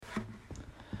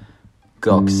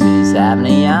Goxie's having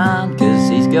a yarn, 'cause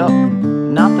he's got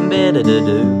nothing better to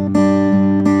do.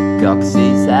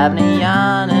 Goxie's having a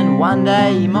yarn, and one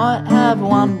day he might have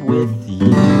one with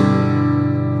you.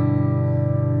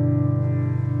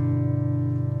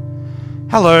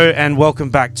 Hello and welcome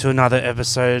back to another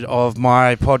episode of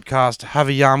my podcast, Have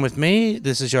a Yarn with Me.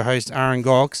 This is your host, Aaron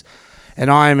Gox, and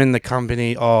I am in the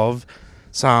company of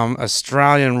some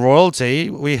Australian royalty.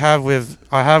 I have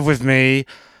with me,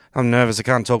 I'm nervous, I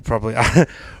can't talk properly,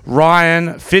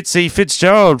 Ryan Fitzy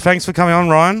Fitzgerald. Thanks for coming on,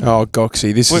 Ryan. Oh,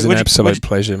 Goxie, this is an absolute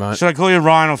pleasure, mate. Should I call you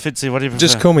Ryan or Fitzy? What do you prefer?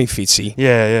 Just call me Fitzy.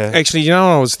 Yeah. Actually, you know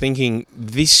what I was thinking?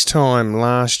 This time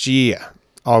last year,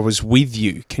 I was with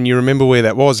you. Can you remember where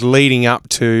that was? Leading up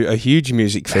to a huge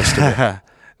music festival.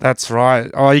 That's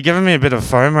right. Oh, you're giving me a bit of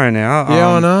FOMO now. Yeah,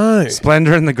 I know.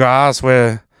 Splendour in the Grass,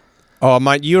 where... Oh,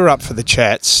 mate, you were up for the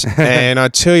chats, and I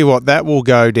tell you what, that will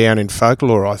go down in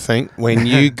folklore, I think, when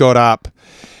you got up.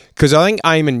 Because I think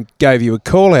Eamon gave you a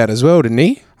call out as well, didn't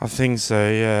he? I think so,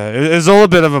 yeah. It was all a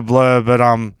bit of a blur, but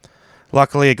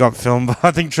luckily it got filmed.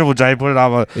 I think Triple J put it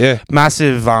up.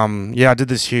 Massive, I did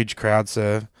this huge crowd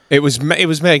surf. It was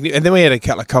magnificent. And then we had a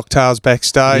couple of cocktails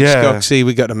backstage. Yeah. Goxie,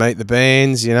 we got to meet the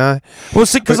bands, you know. Well,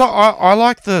 see, because I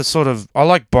like the sort of, I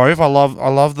like both. I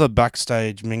love the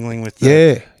backstage mingling with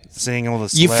the, seeing all the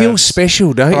celebs. You feel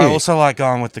special, don't you? I also like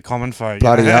going with the common folk.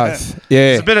 Bloody oath.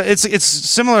 Yeah. It's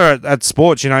similar at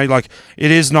sports, you know, like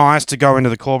it is nice to go into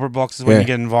the corporate boxes when you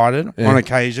get invited on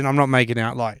occasion. I'm not making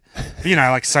out like, you know,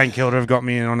 like St Kilda have got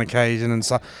me in on occasion and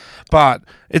stuff. But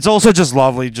it's also just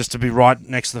lovely just to be right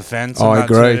next to the fence. I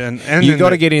agree. And you got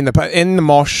to get in the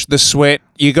mosh, the sweat.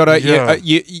 You got to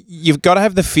you've got to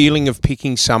have the feeling of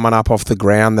picking someone up off the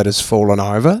ground that has fallen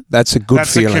over. That's a good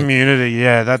feeling. That's a community.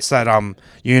 Yeah, that's that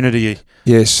unity.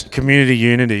 Yes, community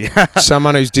unity.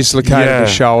 Someone who's dislocated a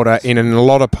shoulder in a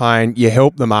lot of pain, you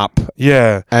help them up.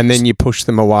 Yeah, and then you push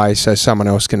them away so someone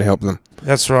else can help them.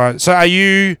 That's right. So are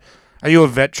you a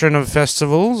veteran of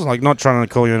festivals? Like, not trying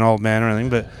to call you an old man or anything,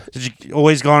 but did you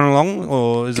always going along,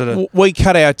 or is it We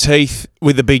cut our teeth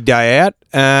with the big day out.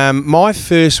 My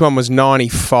first one was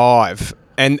 95,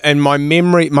 and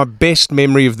my best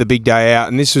memory of the big day out,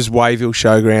 and this was Wayville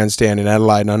Showgrounds down in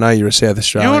Adelaide, and I know you're a South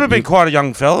Australian. You would have been quite a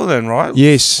young fella then, right?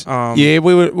 Yes. We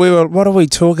were, what are we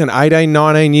talking, 18,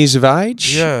 19 years of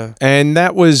age? Yeah. And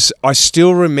that was, I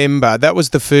still remember, that was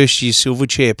the first year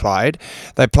Silverchair played.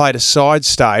 They played a side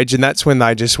stage, and that's when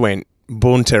they just went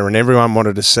bunter, and everyone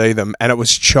wanted to see them, and it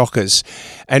was chockers.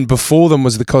 And before them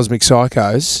was the Cosmic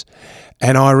Psychos,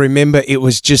 and I remember it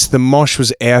was just, the mosh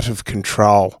was out of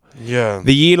control. Yeah.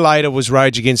 The year later was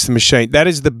Rage Against the Machine. That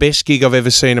is the best gig I've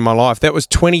ever seen in my life. That was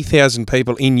 20,000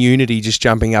 people in unity just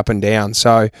jumping up and down.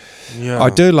 So I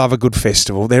do love a good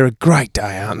festival. They're a great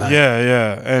day, aren't they?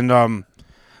 Yeah. And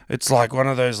it's like one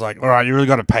of those, like, all right, you really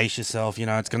got to pace yourself. You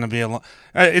know, it's going to be a lot.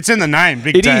 It's in the name,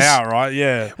 big day out, right?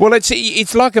 Yeah. Well,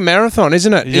 it's like a marathon,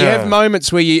 isn't it? Yeah. You have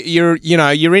moments where you're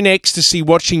in ecstasy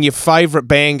watching your favourite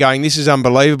band going, this is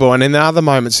unbelievable. And in the other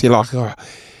moments, you're like, oh,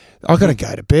 I got to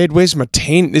go to bed. Where's my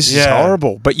tent? This is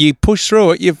horrible. But you push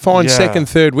through it. You find second,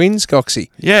 third wins,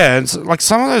 Goxie. Yeah, and like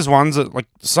some of those ones that, like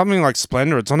something like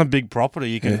Splendour, it's on a big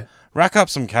property. You can rack up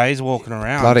some Ks walking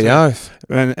around. Bloody oath.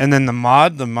 And then the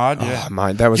mud. Oh,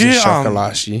 mate, that was a shocker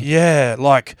last year. Yeah,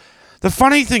 like the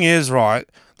funny thing is, right,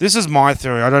 this is my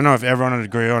theory. I don't know if everyone would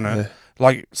agree on it. Yeah.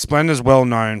 Like Splendour's well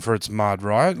known for its mud,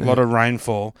 right? A lot of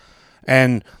rainfall.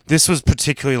 And this was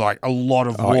particularly like a lot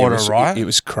of water, right? It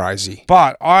was crazy.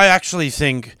 But I actually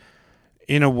think,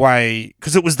 in a way,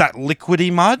 because it was that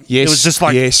liquidy mud. Yes. It was just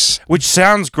like, which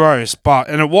sounds gross,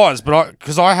 and it was, but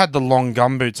because I had the long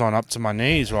gumboots on up to my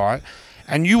knees, right?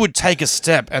 And you would take a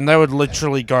step and they would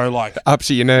literally go like up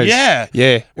to your nose. Yeah.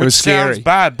 Yeah. It was scary. Sounds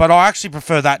bad, but I actually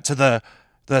prefer that to the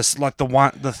thick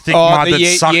mud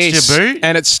that sucks your boot.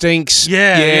 And it stinks.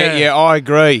 Yeah, I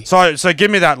agree. So give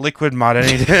me that liquid mud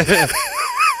any day.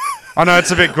 I know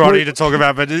it's a bit grotty to talk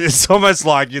about, but it's almost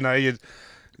like, you know,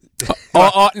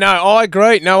 I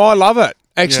agree. No, I love it.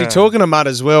 Actually, talking to mud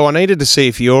as well, I needed to see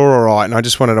if you're all right, and I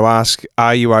just wanted to ask,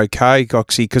 are you okay,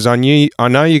 Goxie? Because I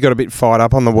know you got a bit fired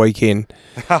up on the weekend.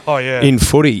 Oh yeah. In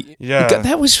footy. Yeah.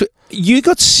 You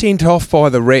got sent off by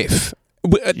the ref.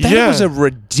 That was a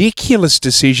ridiculous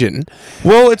decision.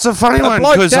 Well, it's a funny one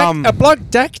because a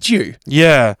bloke dacked you.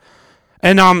 Yeah,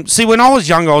 and see, when I was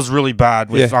younger, I was really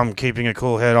bad with keeping a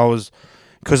cool head.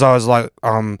 Because I was like,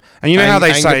 and you know how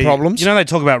they say, problems? You know, they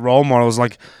talk about role models.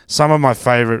 Like some of my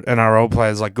favorite NRL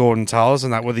players, like Gordon Tallis,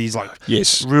 and that were these like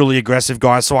really aggressive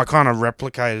guys. So I kind of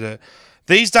replicated it.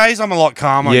 These days, I'm a lot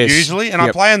calmer usually, and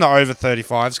I play in the over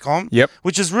 35s comp. Yep.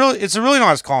 Which is it's a really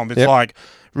nice comp. It's like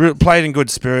played in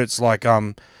good spirits, like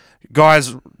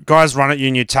guys run at you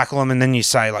and you tackle them and then you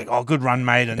say like, oh, good run,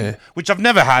 mate, and which I've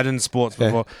never had in sports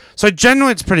before. So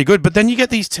generally it's pretty good, but then you get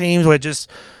these teams where just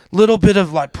little bit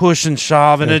of like push and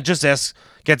shove and it just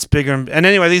gets bigger. And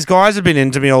anyway, these guys have been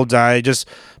into me all day, just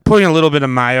putting a little bit of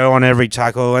mayo on every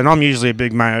tackle, and I'm usually a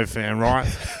big mayo fan, right?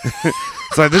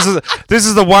 So this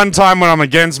is the one time when I'm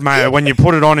against mayo, when you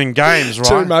put it on in games, right?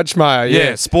 Too much mayo,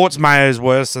 yeah. Sports mayo is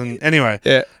worse than... Anyway,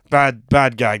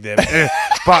 bad gag there.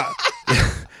 But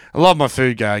I love my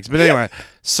food gags. But anyway,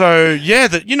 so yeah,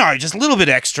 just a little bit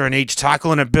extra in each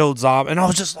tackle and it builds up. And I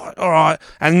was just like, all right.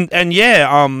 And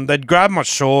they'd grab my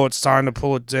shorts, starting to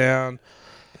pull it down.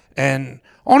 And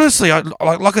honestly,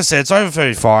 like I said, it's over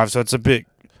 35, so it's a bit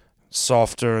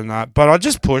softer and that, but I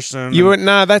just pushed them. You went,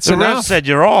 no, that's the enough. ref said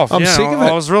you're off. I'm sick of it.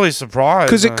 I was really surprised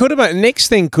because it could have been. Next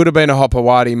thing could have been a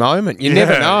Hopawati moment. You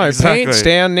never know. Exactly. Pants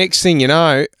down. Next thing you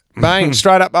know, bang,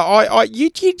 straight up. You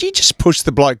just pushed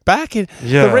the bloke back. And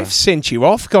the ref sent you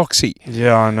off, Goxie.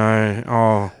 Yeah, I know.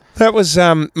 Oh. That was,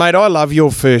 mate, I love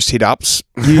your first hit-ups.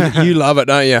 You love it,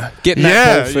 don't you? Getting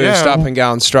that ball first up and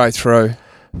going straight through.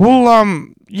 Well,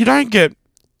 you don't get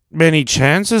many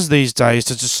chances these days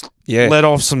to just let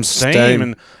off some steam.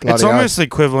 And it's almost the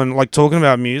equivalent, like talking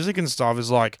about music and stuff,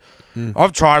 is like,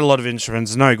 I've tried a lot of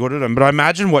instruments, no good at them, but I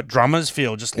imagine what drummers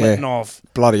feel just letting off.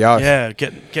 Bloody oath. Yeah,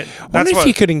 I wonder if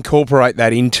you could incorporate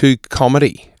that into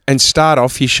comedy and start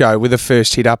off your show with a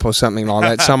first hit up or something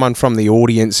like that. Someone from the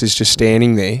audience is just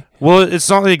standing there. Well, it's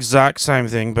not the exact same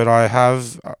thing, but I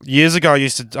have... years ago, I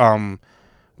used to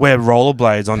wear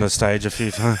rollerblades on the stage a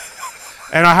few times.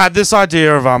 And I had this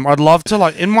idea of, I'd love to,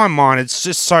 like, in my mind, it's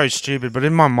just so stupid, but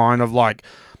in my mind of, like,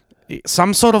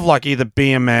 some sort of, like, either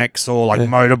BMX or, like,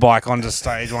 motorbike onto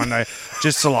stage one day,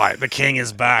 just to, like, the king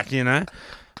is back, you know?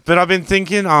 But I've been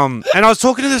thinking, and I was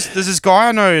talking to there's this guy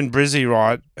I know in Brizzy,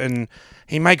 right? And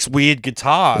he makes weird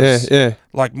guitars. Yeah.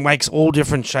 Like, makes all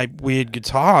different shaped weird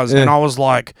guitars. And I was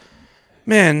like,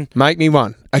 man... make me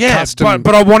one. Custom...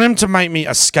 but I want him to make me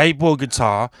a skateboard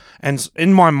guitar. And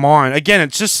in my mind, again,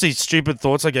 it's just these stupid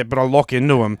thoughts I get, but I lock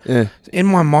into them. Yeah. In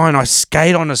my mind, I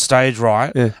skate on the stage,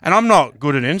 right? Yeah. And I'm not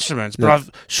good at instruments, but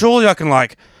surely I can,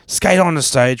 like, skate on the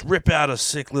stage, rip out a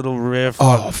sick little riff.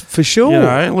 Oh, like, for sure. You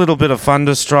know, a little bit of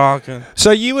Thunderstruck.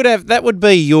 So you would have, that would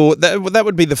be that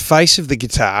would be the face of the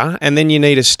guitar, and then you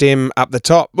need a stem up the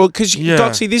top. Well, because,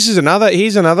 Doxy,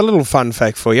 here's another little fun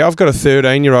fact for you. I've got a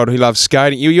 13-year-old who loves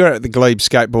skating. You're at the Glebe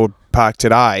Skateboard Park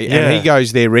today, and he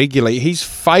goes there regularly. His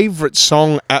favourite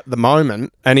song at the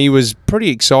moment, and he was pretty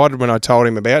excited when I told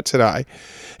him about today,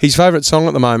 his favourite song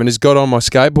at the moment is Got On My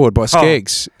Skateboard by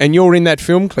Skeggs, and you're in that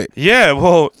film clip. Yeah,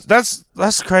 well, that's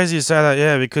crazy to say that,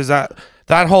 yeah, because that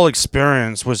whole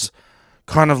experience was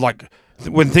kind of like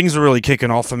when things were really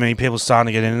kicking off for me, people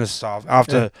starting to get into stuff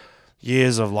after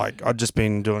years of, like, I'd just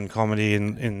been doing comedy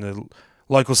in the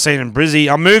local scene in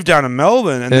Brizzy. I moved down to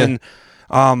Melbourne, and then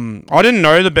I didn't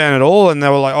know the band at all, and they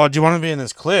were like, oh, do you want to be in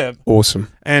this clip?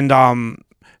 Awesome. And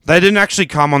they didn't actually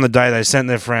come on the day. They sent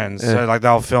their friends. So, like, they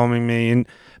were filming me.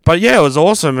 But, yeah, it was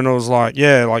awesome. And it was like,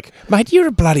 mate, you're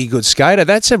a bloody good skater.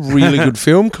 That's a really good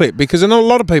film clip, because I know a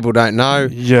lot of people don't know.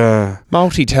 Yeah.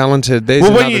 Multi-talented. There's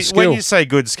another skill. When you say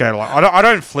good skater, like, I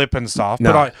don't flip and stuff.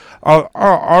 No. But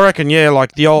I reckon,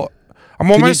 like, the old...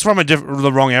 I'm almost from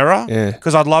the wrong era. Yeah.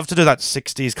 Because I'd love to do that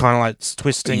 60s kind of, like,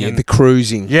 twisting. Yeah, the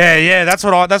cruising. Yeah, that's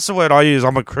the word I use.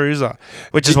 I'm a cruiser,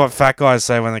 which is what fat guys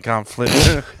say when they can't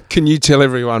flip. Can you tell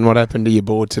everyone what happened to your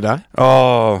board today?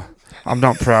 Oh, I'm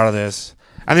not proud of this.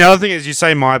 And the other thing is, you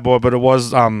say my board, but it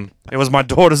was my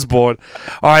daughter's board.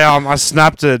 I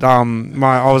snapped it. I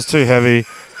was too heavy.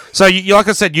 So, like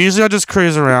I said, usually I just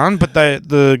cruise around, but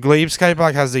the Glebe skate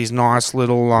park has these nice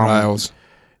little rails.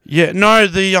 Yeah, no,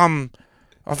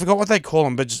 I forgot what they call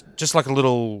them, but just like a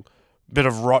little bit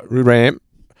of ramp.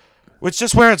 It's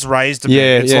just where it's raised a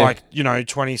bit. It's like,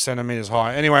 20 centimeters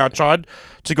high. Anyway, I tried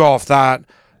to go off that.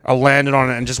 I landed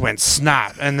on it and just went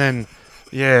snap, and then.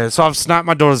 Yeah, so I've snapped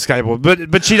my daughter's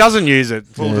skateboard, but she doesn't use it.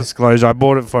 Full disclosure, I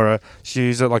bought it for her. She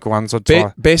used it like once or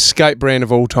twice. Best skate brand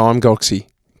of all time, Goxie.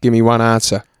 Give me one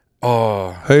answer.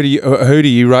 Oh, who do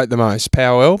you rate the most?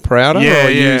 Powell, Prouder, or are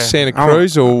you Santa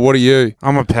Cruz, or what are you?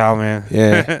 I'm a Powell man.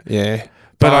 Yeah.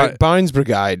 But Bones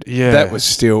Brigade. Yeah, that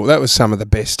was some of the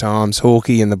best times.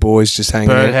 Hawkey and the boys just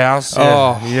hanging out. Birdhouse.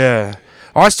 Yeah.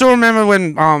 I still remember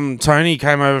when Tony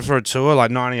came over for a tour,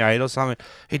 like 98 or something.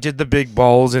 He did the big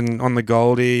bowls on the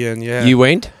Goldie, and You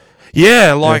went?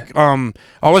 Yeah,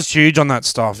 I was huge on that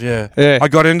stuff, yeah. I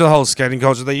got into the whole skating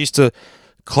culture. They used to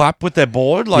clap with their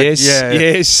board.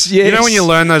 Yes. You know when you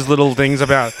learn those little things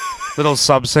about little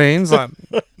sub-scenes? Like,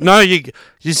 no, you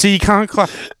see, you can't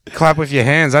clap with your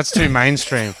hands. That's too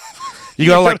mainstream. You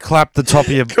gotta like clap the top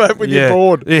of your clap with your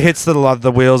board. It hits the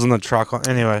wheels on the truck.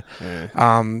 Anyway,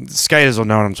 skaters will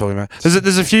know what I'm talking about.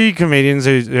 There's a few comedians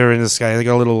who are into skating. They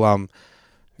got a little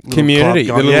community.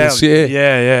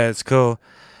 Yeah, it's cool.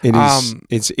 It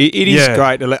is. It is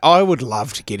great. I would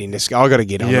love to get into skating. I got to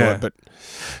get onto it, but.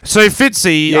 So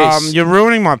Fitzy, Yes. you're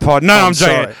ruining my pod. No, I'm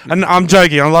joking. And I'm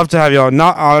joking. I'd love to have you on. No,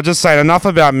 I'll just say enough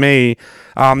about me.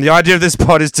 The idea of this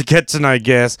pod is to get to know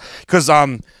guests because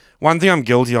one thing I'm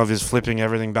guilty of is flipping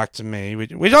everything back to me.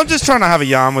 We're not just trying to have a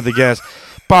yarn with the guests,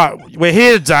 but we're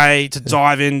here today to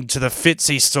dive into the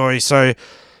Fitzy story. So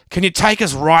can you take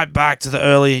us right back to the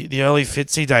early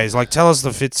Fitzy days? Like, tell us the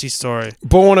Fitzy story.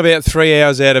 Born about 3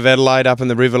 hours out of Adelaide up in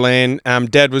the Riverland.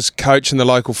 Dad was coaching the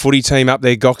local footy team up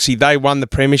there, Goxie. They won the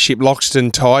premiership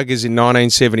Loxton Tigers in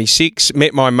 1976.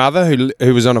 Met my mother,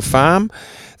 who was on a farm.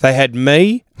 They had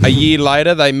me. A year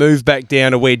later, they moved back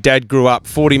down to where Dad grew up,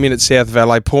 40 minutes south of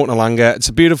LA, Port Nalunga. It's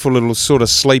a beautiful little sort of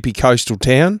sleepy coastal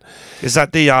town. Is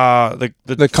that the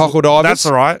Cockle Divers? That's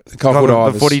all right. The Cockle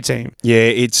Divers. The footy team. Yeah,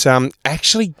 it's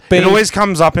actually been... It always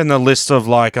comes up in the list of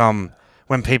like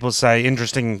when people say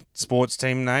interesting sports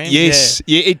team names. Yes,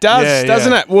 yeah it does,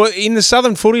 doesn't it? Well, in the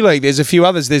Southern Footy League, there's a few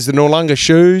others. There's the Noarlunga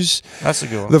Shoes. That's a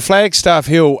good one. The Flagstaff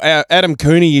Hill. Adam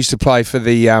Cooney used to play for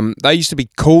the... they used to be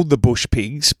called the Bush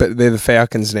Pigs, but they're the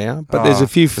Falcons now. But there's a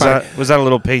few... Was that a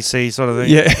little PC sort of thing?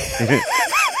 Yeah.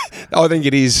 I think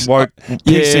it is.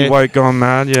 PC woke gone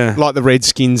mad, yeah. Like the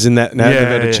Redskins and that. Now they've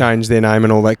had to change their name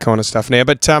and all that kind of stuff now.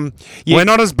 But we're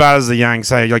not as bad as the Yanks,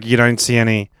 say. Like, you don't see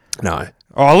any... No.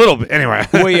 Oh, a little bit. Anyway.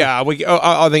 We are.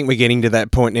 I think we're getting to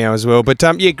that point now as well. But,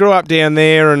 grew up down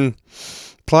there and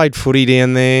played footy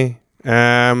down there.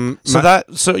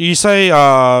 So you say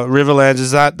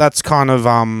Riverlands, that's kind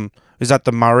of... is that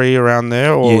the Murray around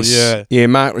there? Or, yes. Yeah,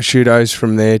 Mark Rasciuto's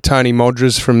from there. Tony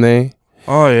Modra's from there.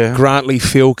 Oh, yeah. Grantley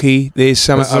Filkey. There's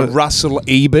Russell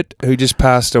Ebert, who just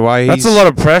passed away. That's a lot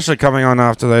of pressure coming on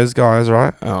after those guys,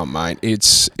 right? Oh, mate. Did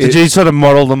you sort of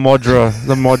model the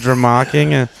Modra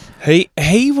marking?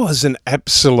 He was an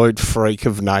absolute freak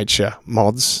of nature,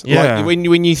 Mods. Yeah. Like,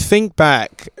 when you think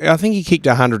back, I think he kicked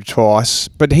 100 twice,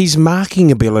 but his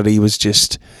marking ability was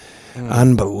just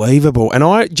unbelievable. And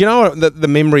do you know what the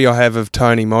memory I have of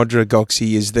Tony Modra,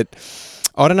 Goxie, is that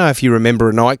I don't know if you remember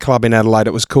a nightclub in Adelaide.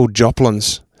 It was called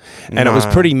Joplin's. And it was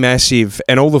pretty massive,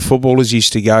 and all the footballers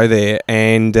used to go there,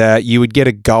 and you would get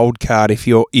a gold card if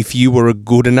you were a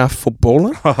good enough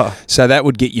footballer. So that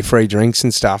would get you free drinks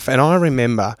and stuff. And I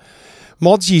remember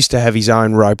Mods used to have his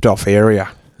own roped off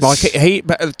area, like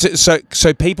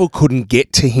so people couldn't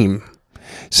get to him.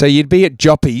 So you'd be at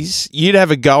Joppies, you'd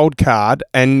have a gold card,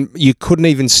 and you couldn't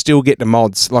even still get to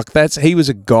Mods. Like he was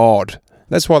a god.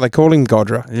 That's why they call him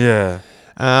Godra. Yeah.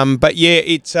 But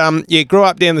grew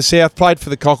up down the south, played for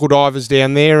the Cockle Divers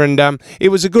down there, and it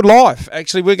was a good life.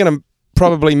 Actually, we're going to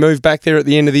probably move back there at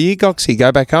the end of the year, Goxie,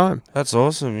 go back home. That's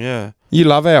awesome, yeah. You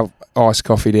love our iced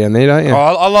coffee down there, don't you? Oh,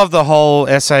 I love the whole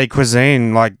SA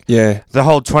cuisine, the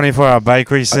whole 24-hour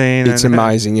bakery scene. It's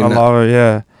amazing, isn't it? I love it,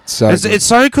 yeah. It's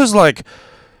so because, like,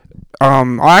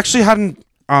 I actually hadn't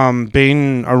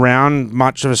been around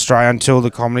much of Australia until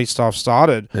the comedy stuff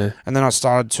started, and then I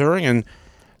started touring, and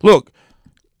look,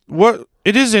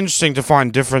 it is interesting to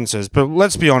find differences, but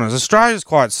let's be honest, Australia's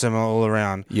quite similar all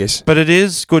around. Yes. But it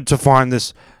is good to find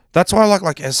this. That's why I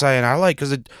like SA and Adelaide,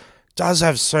 because it does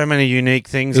have so many unique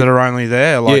things that are only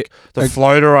there. Like the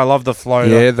floater, I love the floater.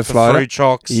 Yeah, the floater. Fruit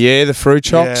chocks. Yeah, the fruit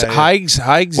chocks. Yeah.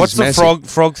 Hagues What's is the massive.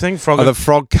 frog thing? The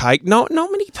frog cake. Not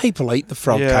many people eat the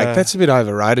frog cake. That's a bit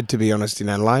overrated, to be honest, in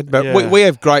Adelaide. But we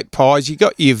have great pies. You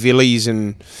got your Villies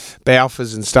and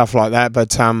Balfours and stuff like that.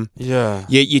 But your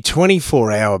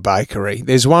 24-hour bakery.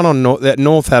 There's one on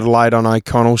North Adelaide on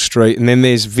O'Connell Street, and then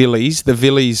there's Villies, the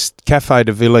Villies Cafe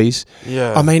de Villies.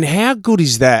 Yeah. I mean, how good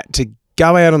is that to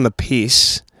go out on the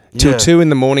piss till 2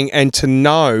 a.m. and to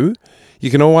know you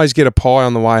can always get a pie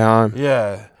on the way home?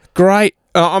 Yeah. Great.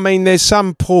 I mean, there's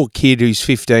some poor kid who's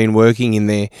 15 working in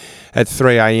there at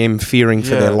 3 a.m. fearing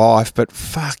for their life, but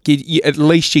fuck, at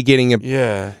least you're getting a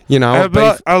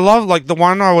but I love, like, the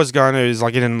one I was going to is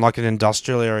like in like an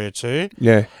industrial area too.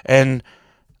 Yeah. And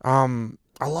I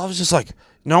love just like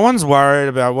no one's worried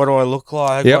about what do I look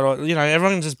like. Yep.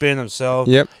 Everyone's just being themselves.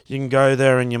 Yep. You can go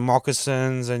there in your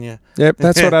moccasins and your... Yep,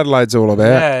 that's what Adelaide's all about.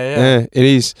 Yeah, it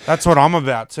is. That's what I'm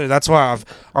about too. That's why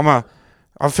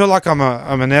I feel like I'm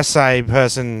an SA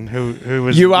person who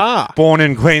was born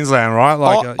in Queensland, right?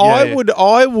 Like I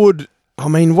would. I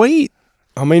mean,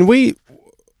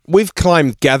 we've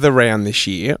claimed Gather Round this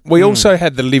year. We also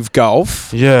had the Live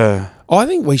Golf. Yeah. I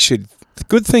think we should.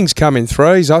 Good things come in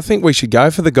threes. I think we should go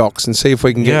for the Gox and see if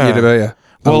we can get you to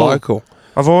be a local.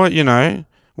 I've always,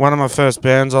 one of my first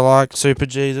bands I liked, Super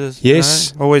Jesus.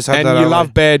 Yes. You know? Always had and that. you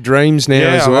love Bad Dreams now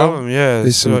as well. I love them, yeah.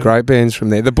 There's some great bands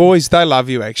from there. The boys, they love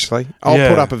you, actually. I'll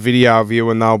put up a video of you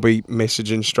and they'll be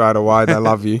messaging straight away. They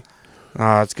love you.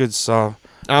 It's good stuff.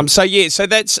 So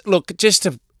that's, look, just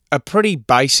a pretty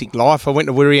basic life. I went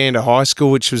to Wirianda High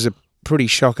School, which was a pretty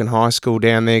shocking high school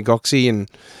down there, Goxie. And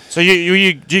so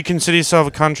you do you consider yourself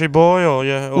a country boy, or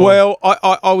yeah? Or? Well,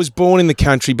 I was born in the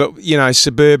country, but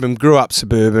suburban. Grew up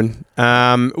suburban.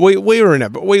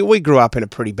 We grew up in a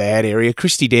pretty bad area,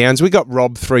 Christie Downs. We got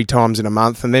robbed 3 times in a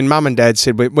month, and then Mum and Dad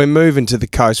said we're moving to the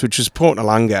coast, which was Port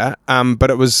Noarlunga. But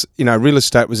it was real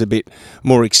estate was a bit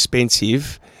more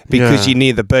expensive because you're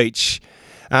near the beach.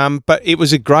 But it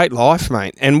was a great life,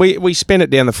 mate. And we spent it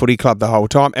down the footy club the whole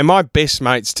time. And my best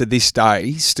mates to this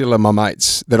day still are my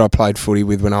mates that I played footy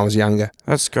with when I was younger.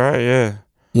 That's great, yeah.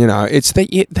 That's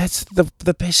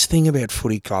the best thing about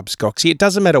footy clubs, Goxie. It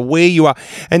doesn't matter where you are.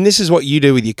 And this is what you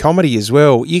do with your comedy as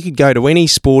well. You could go to any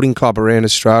sporting club around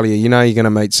Australia. You're going to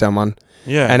meet someone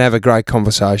and have a great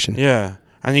conversation. Yeah.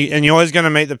 And you're always going to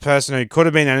meet the person who could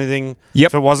have been anything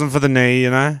if it wasn't for the knee,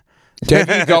 Have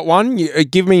you got one?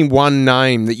 Give me one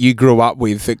name that you grew up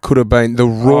with that could have been the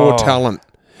raw talent.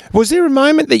 Was there a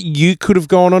moment that you could have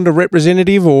gone on to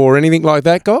representative or anything like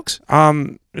that, Gox?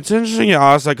 It's interesting you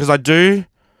ask that because I do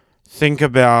think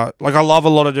about, I love a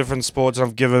lot of different sports.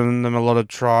 I've given them a lot of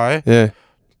try. Yeah.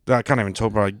 I can't even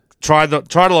talk about it. Tried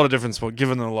a lot of different sports,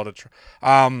 given them a lot of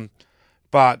try.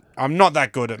 But I'm not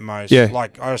that good at most. Yeah.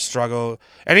 I struggle.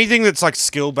 Anything that's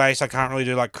skill-based, I can't really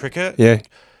do, like cricket. Yeah.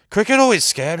 Cricket always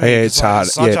scared me. Yeah, it's hard.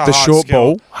 Such a the hard short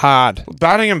skill. ball, hard.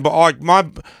 Batting and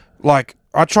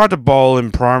I tried to bowl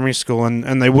in primary school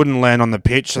and they wouldn't land on the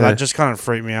pitch, so that just kind of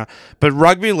freaked me out. But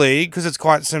rugby league, because it's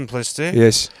quite simplistic.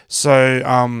 Yes. So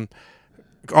I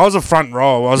was a front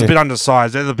row. I was a bit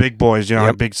undersized. They're the big boys,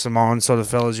 like big Samoan sort of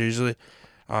fellas usually.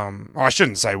 I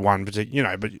shouldn't say one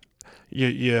particular, but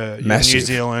you're New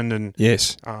Zealand and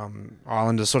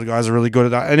Islander sort of guys are really good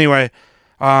at that. Anyway.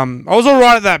 I was all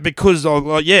right at that because,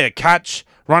 catch,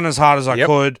 run as hard as I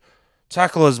could,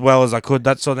 tackle as well as I could,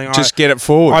 that sort of thing. Just get it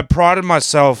forward. I prided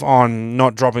myself on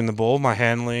not dropping the ball, my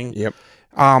handling. Yep.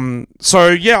 I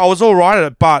was all right at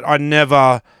it, but I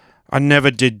never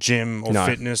did gym or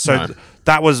fitness. So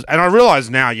that was, and I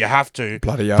realise now you have to.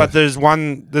 Bloody but there's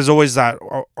always that.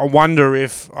 I wonder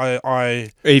if I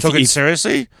took it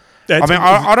seriously.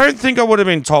 I don't think I would have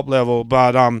been top level,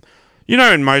 but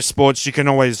in most sports you can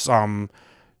always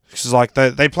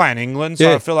because they play in England,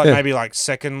 so I feel like maybe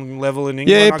second level in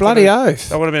England. Yeah, bloody oath.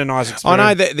 That would have been a nice experience. I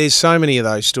know that there's so many of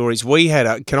those stories. We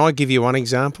had can I give you one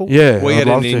example? Yeah, we had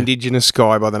an Indigenous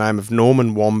guy by the name of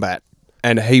Norman Wombat,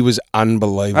 and he was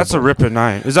unbelievable. That's a ripper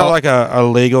name. Is that like a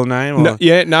legal name? Or?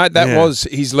 That was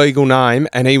his legal name,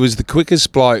 and he was the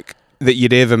quickest bloke that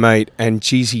you'd ever meet, and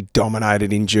geez, he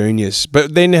dominated in juniors.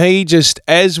 But then he just,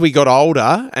 as we got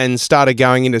older and started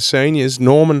going into seniors,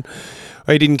 Norman,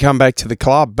 he didn't come back to the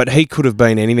club, but he could have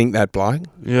been anything, that bloke.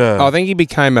 Yeah. I think he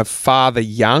became a father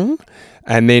young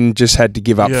and then just had to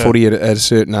give up footy at a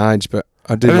certain age. But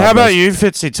I do. And how about you,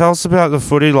 Fitzy? Tell us about the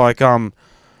footy. Did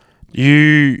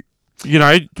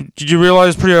you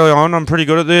realise pretty early on I'm pretty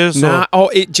good at this? No.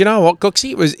 Do you know what,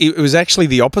 Goxie? It was actually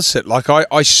the opposite.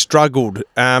 I struggled.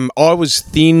 I was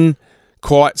thin,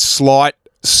 quite slight,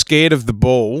 scared of the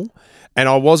ball, and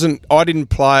I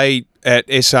didn't play at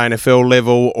SANFL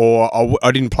level, or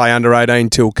I didn't play under 18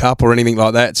 till Cup or anything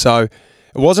like that. So it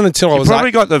wasn't until I was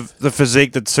probably got the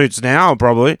physique that suits now,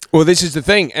 probably. Well, this is the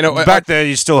thing. And back there,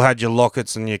 you still had your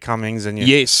Locketts and your Cummings and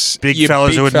your big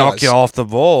fellas who would knock you off the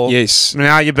ball. Yes.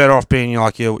 Now you're better off being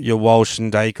like your Walsh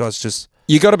and Dacos. Just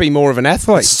you got to be more of an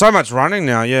athlete. So much running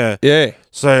now, yeah. Yeah.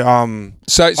 So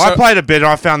I played a bit. And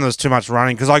I found there was too much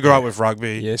running because I grew up with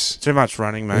rugby. Yes. Too much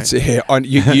running, mate.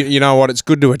 You know what? It's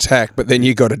good to attack, but then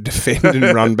you got to defend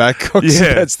and run back.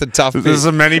 Yeah. That's the tough bit.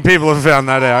 There's many people have found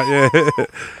that out. Yeah.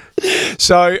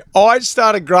 So I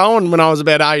started growing when I was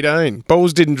about 18.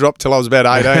 Balls didn't drop till I was about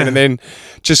 18, and then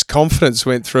just confidence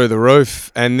went through the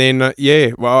roof. And then,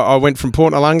 I went from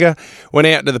Port Noarlunga, went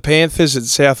out to the Panthers at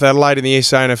South Adelaide in the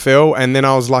SANFL, and then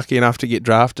I was lucky enough to get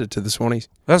drafted to the Swannies.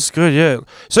 That's good, yeah.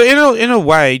 So in a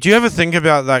way, do you ever think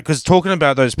about that? Because talking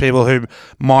about those people who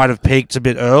might have peaked a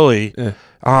bit early,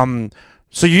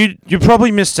 so you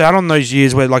probably missed out on those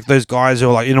years where those guys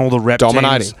who are in all the rep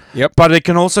dominating teams. Yep. But it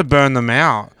can also burn them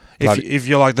out. If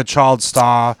you're the child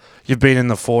star, you've been in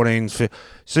the 14s.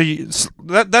 So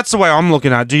that's the way I'm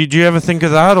looking at it. Do you ever think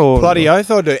of that? Or Bloody oath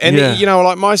I do. And, Yeah. you know,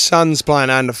 like my son's playing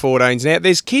under 14s now.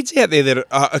 There's kids out there that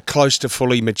are close to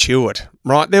fully matured,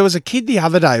 right? There was a kid the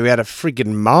other day who had a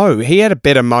friggin' mow. He had a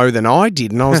better mow than I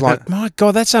did. And I was like, my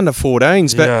God, that's under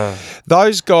 14s. But Yeah.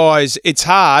 those guys, it's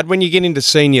hard when you get into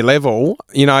senior level,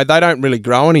 you know, they don't really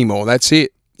grow anymore. That's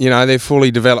it. You know, they're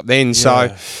fully developed then.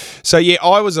 Yeah. So yeah,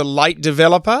 I was a late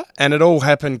developer and it all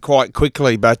happened quite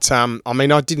quickly. But, I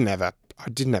mean, I didn't have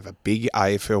a big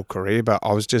AFL career, but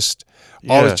I was just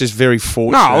very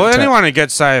fortunate. No, anyone who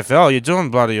gets AFL, you're doing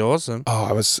bloody awesome.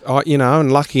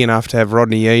 And lucky enough to have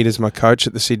Rodney Eade as my coach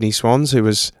at the Sydney Swans, who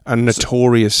was a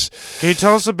notorious. Can you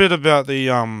tell us a bit about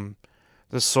the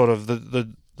sort of the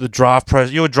draft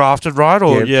process? You were drafted, right?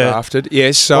 Or Drafted.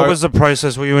 Yes. So what was the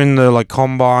process? Were you in the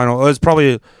combine, or it was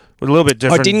probably a little bit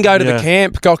different? I didn't go to the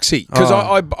camp, Goxie,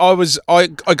 because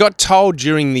I got told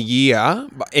during the year,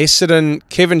 Essendon,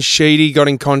 Kevin Sheedy got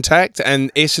in contact,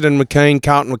 and Essendon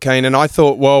Carlton McKean, and I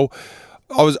thought, well,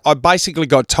 I basically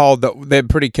got told that they're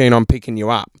pretty keen on picking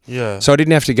you up. Yeah. So I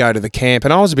didn't have to go to the camp,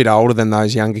 and I was a bit older than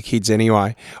those younger kids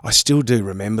anyway. I still do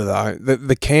remember though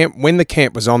the camp, when the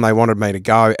camp was on, they wanted me to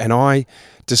go, and I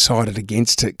decided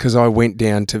against it because I went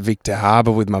down to Victor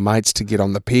Harbour with my mates to get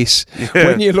on the piss. Yeah.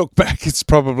 When you look back, it's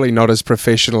probably not as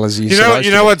professional as You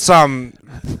know what's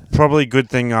probably a good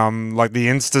thing, like the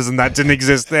Instas and that didn't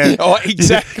exist there. Oh,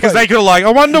 exactly. Because they could I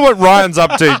wonder what Ryan's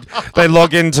up to. They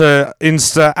log into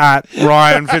Insta at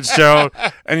Ryan Fitzgerald,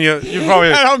 and you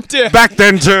probably back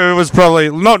then too. It was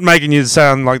probably not making you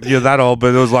sound like you're that old,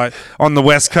 but it was like on the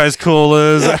West Coast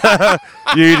coolers,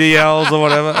 UDLs or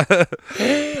whatever.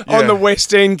 On the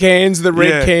West End cans, the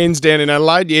red cans down in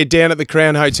Adelaide, down at the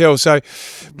Crown Hotel. So,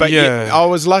 but I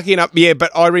was lucky enough. Yeah,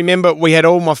 but I remember we had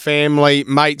all my family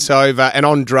mates over, and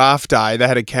on draft day they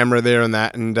had a camera there and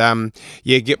that, and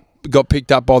got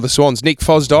picked up by the Swans. Nick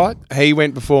Fosdyke, he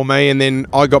went before me, and then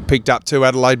I got picked up to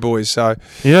Adelaide boys. So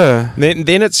yeah, then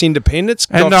it's independence.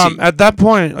 And at that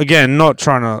point, again, not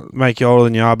trying to make you older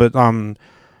than you are, but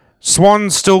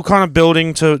Swans still kind of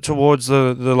building towards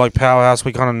the powerhouse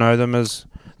we kind of know them as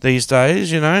these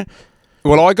days, you know.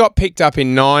 Well, I got picked up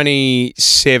in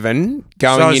 97,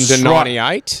 going into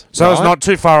 98. So it was not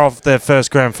too far off their first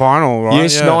grand final, right?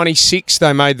 Yes, 96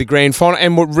 they made the grand final.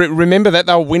 And remember that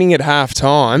they were winning at half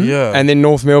time. Yeah. And then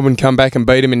North Melbourne come back and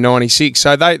beat them in 96.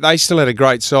 So they still had a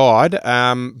great side.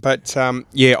 I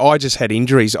just had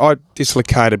injuries. I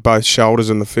dislocated both shoulders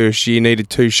in the first year,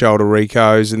 needed 2 shoulder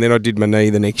recos, and then I did my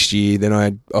knee the next year. Then I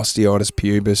had osteitis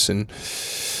pubis.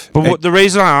 But the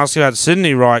reason I asked you about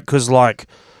Sydney, right, because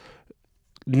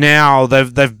now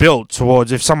they've built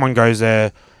towards, if someone goes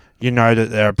there, you know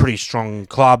that they're a pretty strong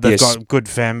club. They've got a good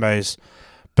fan base.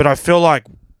 But I feel like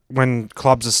when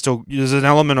clubs are still, there's an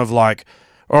element of all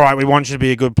right, we want you to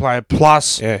be a good player.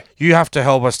 Plus, you have to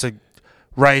help us to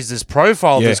raise this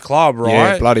profile of this club, right?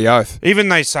 Yeah, bloody oath. Even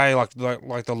they say like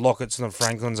the Locketts and the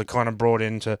Franklins are kind of brought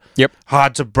into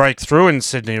hard to break through in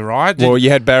Sydney, right? Well, you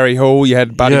had Barry Hall, you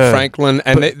had Buddy Franklin,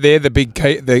 and they're the big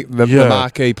key, the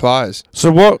marquee players.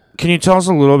 So what can you tell us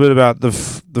a little bit about the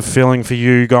feeling for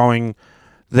you going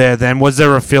there then? Was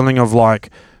there a feeling of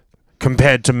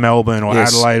compared to Melbourne or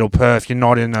Adelaide or Perth, you're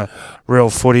not in a real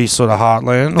footy sort of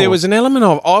heartland? There was an element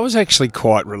of, I was actually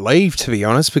quite relieved, to be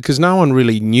honest, because no one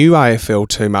really knew AFL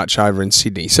too much over in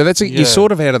Sydney. So you're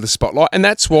sort of out of the spotlight, and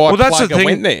that's why Plugger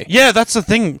went there. Yeah, that's the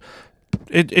thing.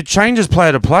 It changes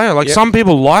player to player. Some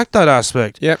people like that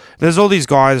aspect. Yep. There's all these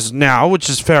guys now,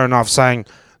 which is fair enough, saying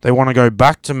they want to go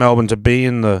back to Melbourne to be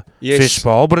in the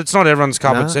fishbowl, but it's not everyone's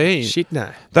cup of tea. Shit,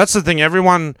 no. That's the thing.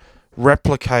 Everyone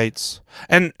replicates.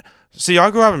 And see,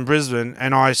 I grew up in Brisbane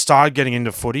and I started getting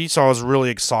into footy, so I was really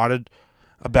excited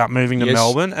about moving to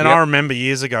Melbourne. And I remember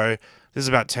years ago, this is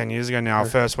about 10 years ago now, I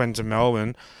first went to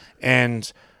Melbourne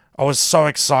and I was so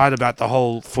excited about the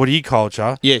whole footy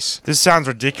culture. Yes. This sounds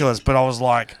ridiculous, but I was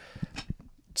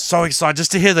so excited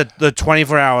just to hear the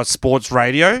 24-hour sports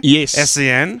radio,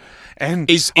 SEN, and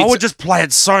I would just play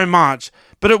it so much.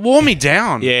 But it wore me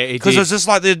down. Yeah, it because did. it's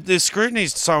just the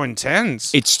scrutiny's so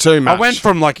intense. It's too much. I went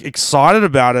from excited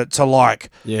about it to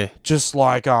just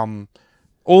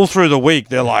all through the week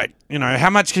they're how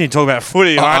much can you talk about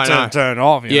footy? I had to turn it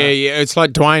off. Yeah. It's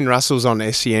like Dwayne Russell's on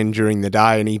SEN during the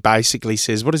day, and he basically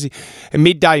says, "What is he?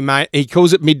 He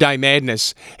calls it midday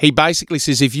madness. He basically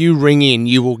says, if you ring in,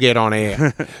 you will get on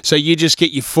air. So you just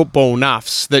get your football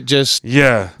nuffs that just they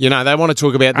want to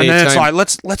talk about their team. And then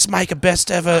it's let's make a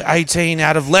best ever 18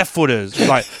 out of left footers.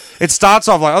 It starts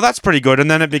off oh, that's pretty good,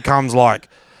 and then it becomes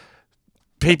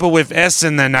people with S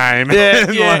in their name.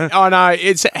 Yeah, I know.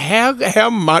 It's how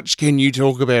much can you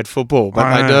talk about football?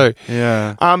 But they do.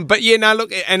 Yeah. But yeah, no,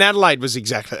 look, and Adelaide's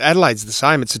the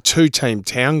same. It's a 2-team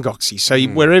town, Goxie. So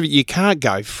wherever you can't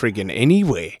go friggin'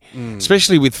 anywhere,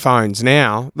 especially with phones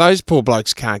now. Those poor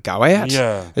blokes can't go out.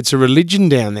 Yeah. It's a religion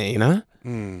down there, you know.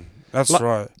 That's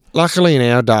right. Luckily, in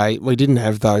our day, we didn't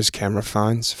have those camera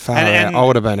phones. Far out. I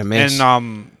would have been a mess.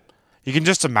 And you can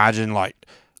just imagine, like,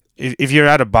 if you're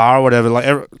at a bar or whatever,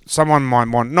 like someone might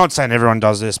want, not saying everyone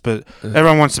does this, but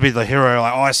everyone wants to be the hero.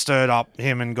 Like, I stirred up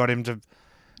him and got him to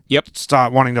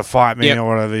start wanting to fight me or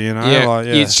whatever, you know? Yeah. Like,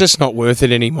 It's just not worth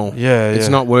it anymore. Yeah, It's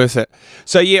not worth it.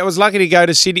 So, yeah, I was lucky to go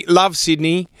to Sydney. Love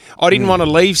Sydney. I didn't want to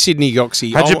leave Sydney,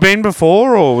 Goxie. Had you been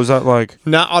before, or was that like...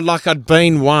 No, I'd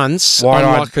been once on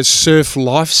like a surf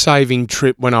life-saving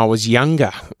trip when I was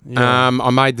younger. Yeah. I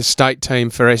made the state team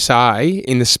for SA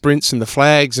in the sprints and the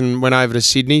flags and went over to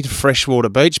Sydney to Freshwater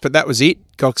Beach, but that was it,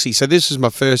 Goxie. So this was my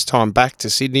first time back to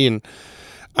Sydney, and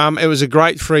it was a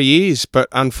great 3 years, but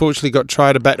unfortunately got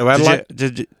traded back to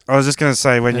Adelaide. I was just going to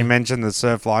say, when you mentioned the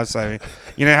surf lifesaving,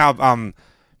 you know how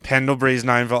Pendlebury's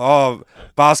known for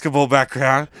basketball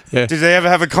background. Yeah. Did they ever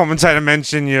have a commentator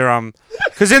mention your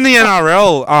because in the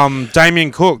NRL,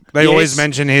 Damien Cook, they always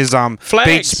mention his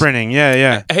beach sprinting.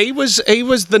 Yeah. He was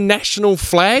the national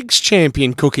flags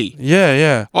champion, Cookie.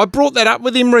 Yeah. I brought that up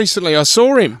with him recently. I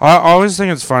saw him. I always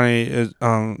think it's funny.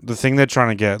 The thing they're trying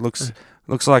to get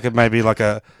looks like it may be like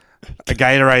a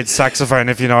Gatorade saxophone,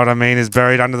 if you know what I mean, is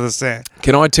buried under the sand.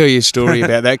 Can I tell you a story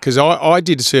about that? Because I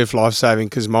did surf lifesaving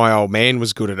because my old man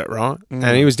was good at it, right?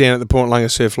 And he was down at the Port Lunga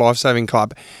Surf Lifesaving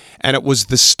Club, and it was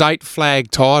the state flag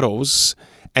titles.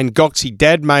 And Goxie,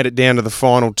 Dad made it down to the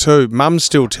final two. Mum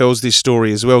still tells this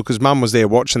story as well because Mum was there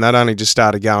watching. That only just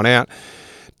started going out.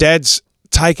 Dad's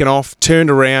taken off, turned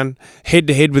around, head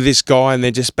to head with this guy, and they're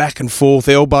just back and forth,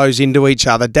 elbows into each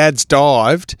other. Dad's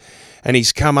dived. And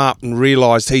he's come up and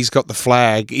realised he's got the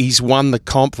flag. He's won the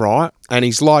comp, right? And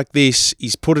he's like this.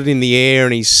 He's put it in the air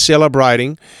and he's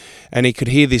celebrating. And he could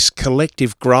hear this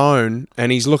collective groan.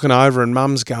 And he's looking over and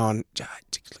Mum's going,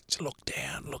 look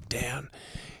down, look down.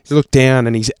 He looked down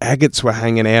and his agates were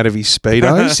hanging out of his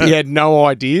Speedos. He had no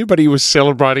idea, but he was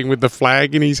celebrating with the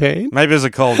flag in his hand. Maybe it was a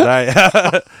cold day.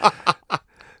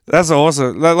 That's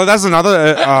awesome. That's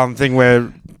another thing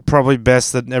where... probably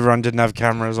best that everyone didn't have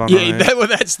cameras on. Yeah,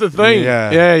 that's the thing.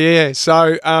 Yeah.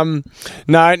 So,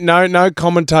 no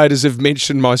commentators have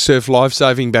mentioned my surf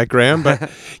lifesaving background,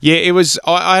 but yeah, it was.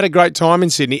 I had a great time in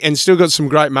Sydney, and still got some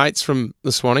great mates from the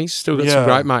Swannies. Still got some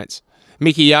great mates.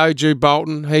 Mickey Yo, Jude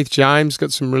Bolton, Heath James,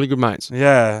 got some really good mates.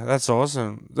 Yeah, that's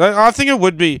awesome. I think it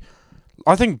would be.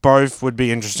 I think both would be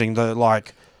interesting.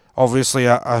 Obviously,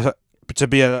 to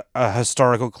be a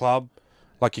historical club.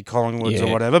 Like your Collingwoods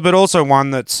or whatever, but also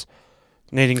one that's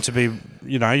needing to be,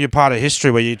 you're part of history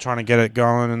where you're trying to get it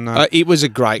going. And it was a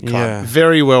great club,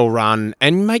 very well run.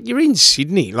 And, mate, you're in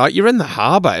Sydney. Like, you're in the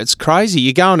harbour. It's crazy.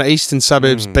 You're going to eastern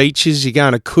suburbs beaches. You're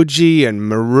going to Coogee and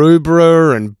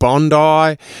Maroubra and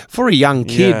Bondi. For a young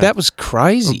kid, that was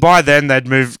crazy. Well, by then, they'd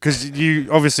moved, because you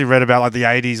obviously read about, like, the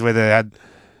 80s where they had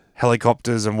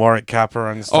helicopters and Warwick Kappa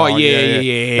and stuff. Oh,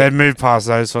 yeah. They'd moved past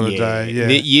those sort of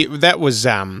days. Yeah. That was...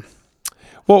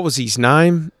 what was his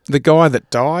name? The guy that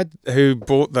died who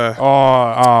bought the...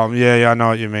 I know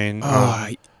what you mean.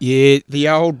 Yeah, the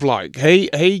old bloke.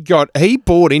 He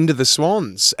bought into the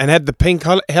Swans and had the pink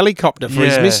helicopter for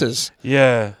his missus.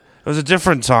 Yeah. It was a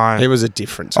different time. It was a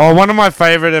different time. Oh, one of my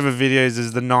favourite ever videos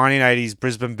is the 1980s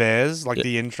Brisbane Bears, like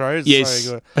the intros. Yes.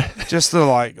 So just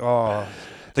the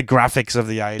graphics of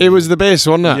the 80s. It was the best,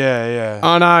 wasn't it? Yeah.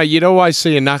 I know. You'd always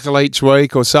see a knuckle each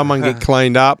week or someone get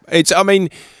cleaned up.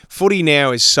 Footy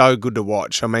now is so good to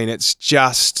watch. I mean, it's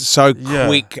just so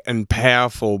quick and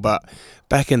powerful. But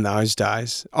back in those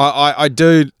days, I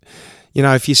do,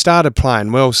 if you started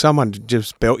playing well, someone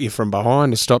just belt you from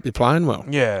behind to stop you playing well.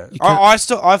 Yeah. I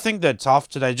think they're tough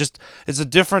today. Just it's a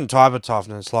different type of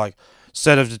toughness. Like,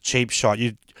 instead of the cheap shot,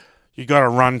 you got to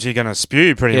run till you're going to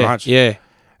spew pretty much. Yeah.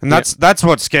 And that's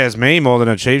what scares me more than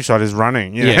a cheap shot is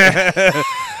running. Yeah.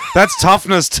 That's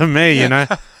toughness to me,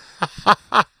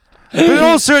 But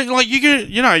also, like,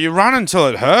 you run until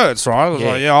it hurts, right?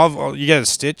 Like, you get a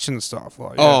stitch and stuff.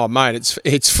 Like, Oh, mate,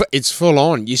 it's full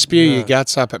on. You spew your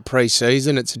guts up at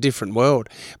pre-season, it's a different world.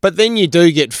 But then you do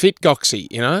get fit, Goxie,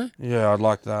 Yeah, I'd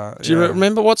like that. Do you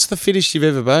remember what's the fittest you've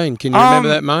ever been? Can you remember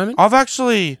that moment? I've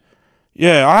actually...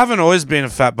 Yeah, I haven't always been a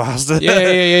fat bastard.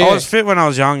 Yeah. I was fit when I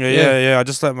was younger. Yeah. I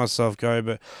just let myself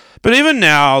go. But even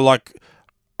now, like,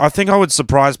 I think I would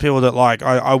surprise people that, like,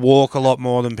 I walk a lot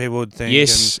more than people would think.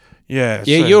 Yes. And, Yeah.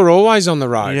 Yeah, so- you're always on the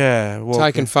road. Yeah. Walking.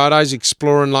 Taking photos,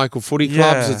 exploring local footy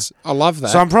clubs. Yeah. I love that.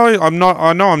 So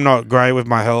I'm not great with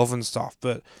my health and stuff,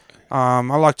 but I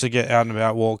like to get out and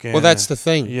about walking. Well, that's the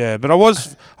thing. Yeah, but I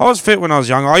was fit when I was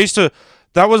young.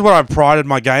 That was what I prided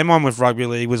my game on with rugby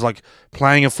league, was like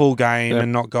playing a full game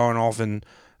and not going off and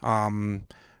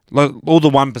like all the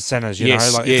 1%ers, you know,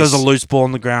 like if there's a loose ball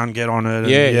on the ground, get on it. And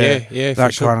Yeah,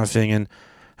 that kind of thing. And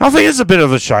I think it's a bit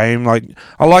of a shame. Like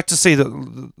I like to see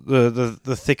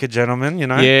the thicker gentleman, you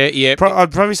know. Yeah.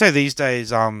 I'd probably say these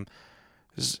days, and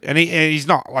he's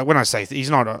not, like, when I say he's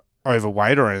not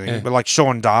overweight or anything, but like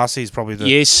Sean Darcy's probably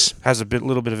has a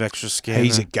little bit of extra skin.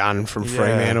 He's a gun from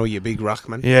Fremantle, you big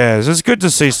ruckman. Yeah, so it's good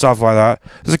to see stuff like that.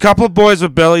 There's a couple of boys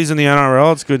with bellies in the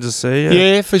NRL. It's good to see.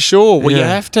 Yeah, for sure. Well, you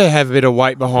have to have a bit of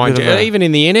weight behind you. Even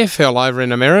in the NFL over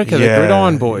in America, the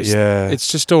Gridiron boys,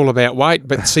 it's just all about weight.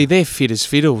 But see, they're fit as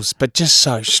fiddles, but just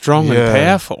so strong and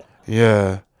powerful.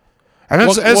 Yeah. And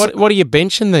what are you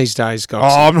benching these days,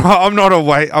 guys? Oh, I'm not a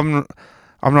weight.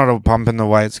 I'm not a pumping the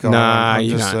weights guy. Nah, I'm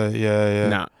you just don't.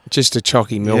 No, just a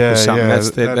chalky milk or something. That's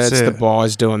the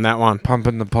boys doing that one.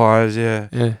 Pumping the pies,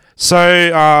 yeah. So,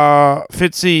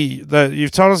 Fitzy, you've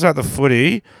told us about the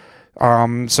footy.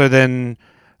 So then,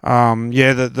 you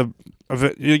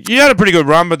had a pretty good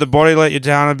run, but the body let you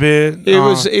down a bit.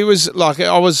 It was like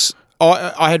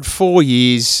I had 4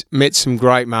 years, met some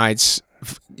great mates.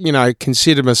 You know,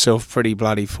 consider myself pretty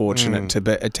bloody fortunate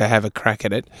to have a crack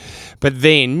at it. But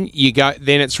then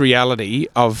it's reality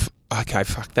of, okay,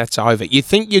 fuck, that's over. You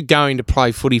think you're going to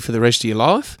play footy for the rest of your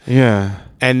life. Yeah.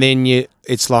 And then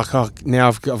it's like, oh, now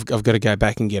I've got to go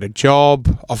back and get a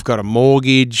job. I've got a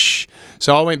mortgage.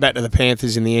 So I went back to the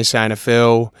Panthers in the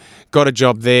SANFL, got a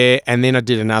job there, and then I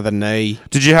did another knee.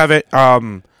 Did you have it?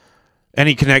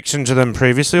 Any connection to them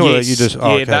previously, or yes. you just?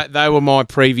 Oh, okay. They were my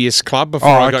previous club before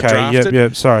I got drafted.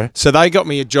 Yep. Sorry. So they got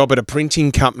me a job at a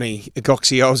printing company.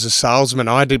 Goxie, I was a salesman.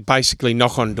 I had to basically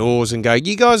knock on doors and go,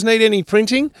 "You guys need any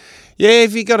printing? Yeah,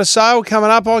 if you got a sale coming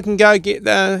up, I can go get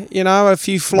a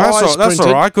few flyers. That's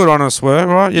all right. Good honest work,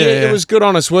 right? Yeah, it was good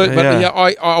honest work, but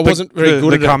I wasn't very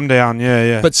good at it. The come down,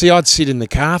 yeah. But see, I'd sit in the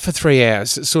car for 3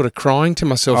 hours, sort of crying to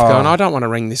myself, going, "I don't want to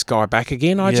ring this guy back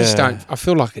again. I just don't. I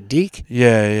feel like a dick."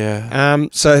 Yeah.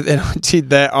 So then I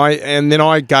did that. Then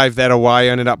I gave that away. I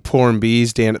ended up pouring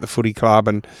beers down at the footy club,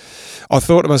 and I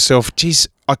thought to myself, "Geez,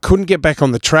 I couldn't get back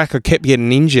on the track. I kept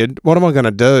getting injured. What am I going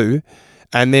to do?"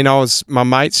 And then my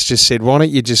mates just said, "Why don't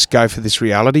you just go for this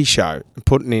reality show?"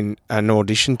 Putting in an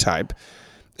audition tape,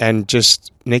 and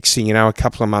just next thing you know, a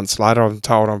couple of months later, I'm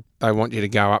told they want you to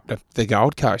go up to the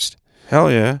Gold Coast.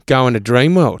 Hell yeah! Go into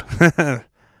Dreamworld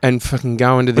and fucking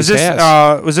go into this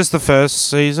house. Was this the first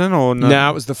season or no? No,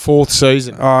 it was the 4th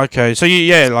season. Oh, okay. So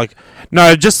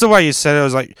just the way you said it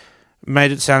was like,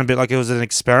 made it sound a bit like it was an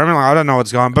experiment. Like, I don't know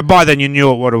what's going on. But by then you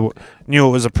knew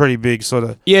it was a pretty big sort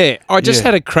of... Yeah, I just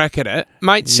had a crack at it.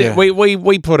 Mate said,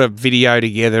 we put a video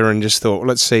together and just thought,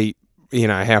 let's see,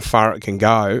 how far it can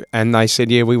go. And they said,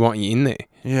 yeah, we want you in there.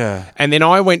 Yeah. And then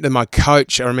I went to my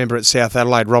coach, I remember at South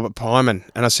Adelaide, Robert Pyman,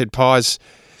 and I said, Pies,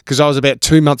 because I was about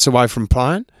 2 months away from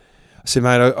playing, I said,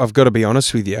 mate, I've got to be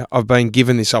honest with you. I've been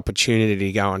given this opportunity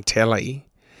to go on telly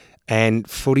and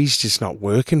footy's just not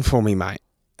working for me, mate.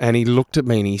 And he looked at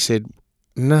me and he said,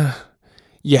 "No,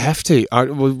 you have to.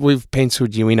 We've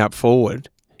penciled you in up forward.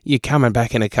 You're coming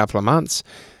back in a couple of months."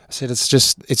 I said,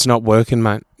 it's not working,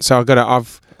 mate. So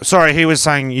Sorry, he was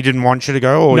saying he didn't want you to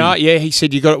go? Or no, he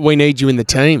said, we need you in the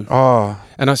team. Oh.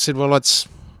 And I said, well, this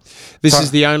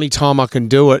is the only time I can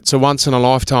do it. It's a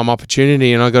once-in-a-lifetime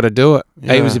opportunity and I got to do it.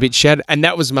 Yeah. He was a bit shattered. And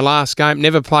that was my last game.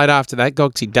 Never played after that.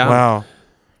 Gogsy done. Wow.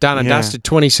 Done and dusted,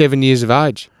 27 years of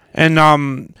age.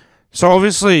 And so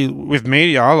obviously with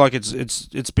media, like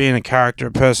it's being a character,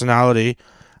 a personality.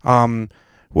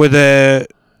 Were there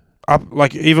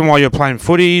like even while you're playing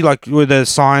footy, like were there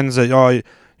signs that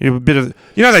you're a bit of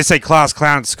they say class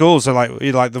clown at school, so like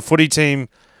you're like the footy team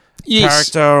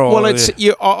character? Or well,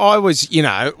 I was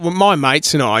my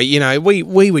mates and I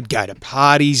we would go to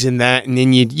parties and that, and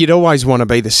then you'd always want to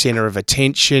be the centre of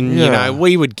attention.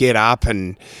 We would get up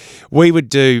and we would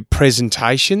do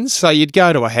presentations. So you'd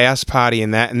go to a house party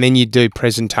and that, and then you'd do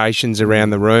presentations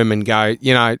around the room and go,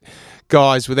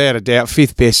 guys, without a doubt,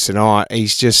 5th best tonight.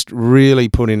 He's just really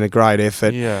put in a great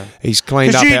effort. Yeah. He's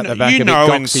cleaned up out the back of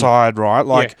it. Inside, right?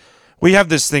 Like, we have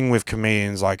this thing with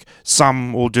comedians, like,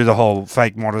 some will do the whole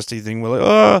fake modesty thing. We're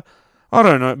like, I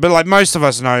don't know. But, like, most of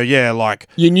us know, like,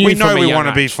 we know we want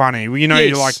to be funny. We know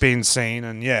you like being seen,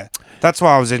 and, that's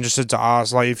why I was interested to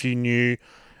ask, like, if you knew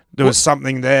there was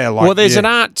something there. Like, well, there's an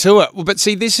art to it. But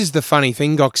see, this is the funny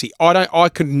thing, Goxie. I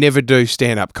could never do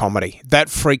stand-up comedy. That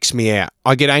freaks me out.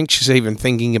 I get anxious even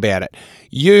thinking about it.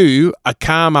 You are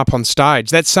calm up on stage.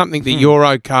 That's something that you're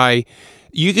okay.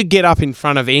 You could get up in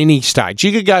front of any stage.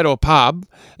 You could go to a pub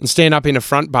and stand up in a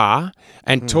front bar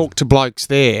and talk to blokes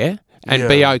there and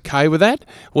be okay with that.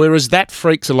 Whereas that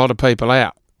freaks a lot of people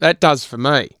out. That does for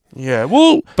me. Yeah,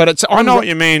 well, but I know what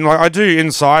you mean. Like, I do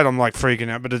inside, I'm like freaking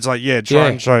out, but it's like, try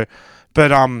and show.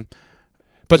 But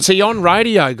see, on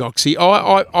radio, Goxie,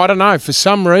 I don't know, for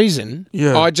some reason,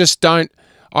 I just don't.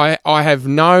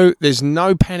 There's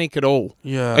no panic at all.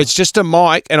 Yeah, it's just a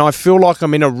mic, and I feel like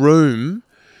I'm in a room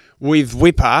with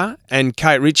Whipper and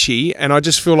Kate Ritchie, and I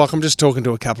just feel like I'm just talking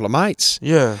to a couple of mates.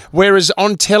 Yeah. Whereas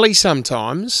on telly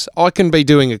sometimes, I can be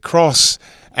doing a cross,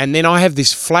 and then I have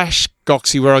this flash,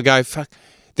 Goxie, where I go, fuck,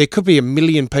 there could be 1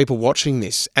 million people watching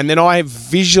this. And then I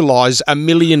visualise 1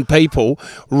 million people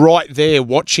right there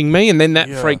watching me, and then that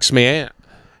freaks me out.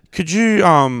 Could you,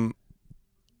 I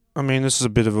mean, this is a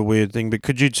bit of a weird thing, but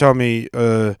could you tell me,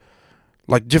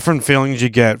 like, different feelings you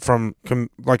get from,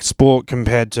 like, sport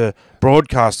compared to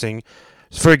broadcasting?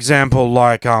 For example,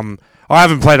 like, I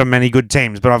haven't played on many good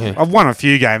teams, but I've won a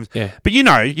few games. Yeah. But, you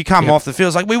know, you come off, it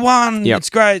feels like we won, it's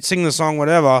great, sing the song,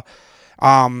 whatever.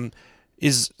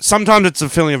 Sometimes it's a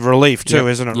feeling of relief too,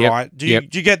 isn't it? Right? Do you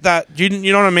get that? Do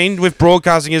you know what I mean? With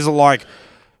broadcasting, is it like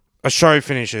a show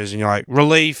finishes and you're like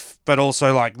relief, but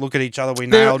also like look at each other, we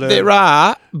nailed it. There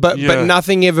are, but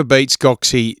nothing ever beats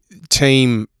Goxie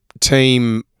team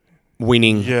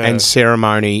winning and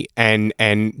ceremony and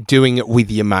doing it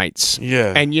with your mates.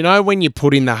 Yeah, and you know when you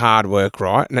put in the hard work,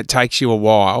 right, and it takes you a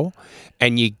while.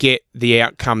 And you get the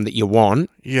outcome that you want,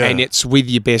 and it's with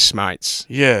your best mates.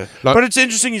 Yeah. But it's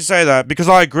interesting you say that, because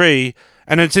I agree,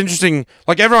 and it's interesting,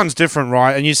 like, everyone's different,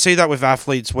 right? And you see that with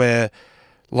athletes where,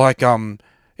 like,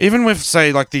 even with,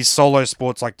 say, like, these solo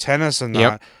sports like tennis and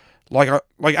that, like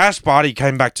Ash Barty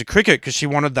came back to cricket because she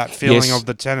wanted that feeling of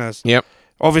the tennis. Yep.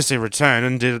 Obviously returned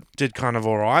and did kind of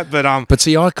all right, but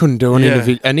see, I couldn't do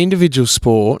an individual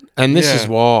sport, and this is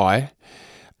why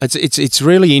it's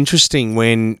really interesting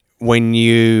when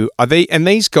you are and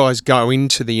these guys go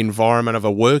into the environment of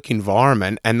a work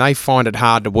environment and they find it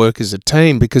hard to work as a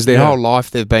team because their whole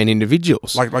life they've been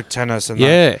individuals. Like tennis and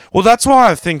that. Well, that's why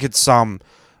I think it's a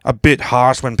bit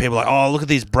harsh when people are like, oh, look at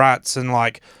these brats, and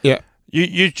like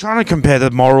you're trying to compare the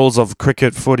morals of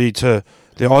cricket, footy to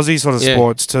the Aussie sort of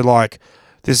sports to like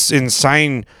this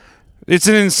insane. It's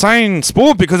an insane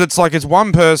sport because it's like it's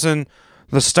one person.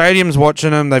 The stadium's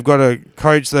watching them. They've got a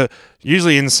coach that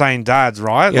usually insane dads,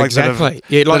 right? Yeah, like exactly.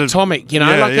 Like Tomic, you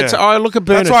know. It's I look at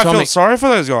Bernard. That's why Tomic. I feel sorry for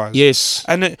those guys. Yes,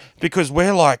 and because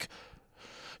we're like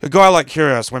a guy like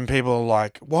Curious. When people are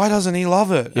like, "Why doesn't he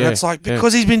love it?" And it's like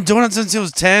because he's been doing it since he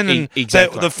was 10, and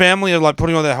the family are like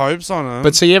putting all their hopes on him.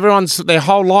 But see, their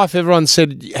whole life, everyone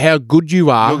said how good you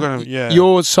are.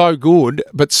 You're so good,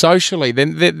 but socially,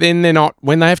 then they're not.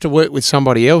 When they have to work with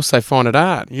somebody else, they find it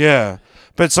hard. Yeah.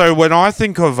 But so when I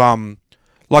think of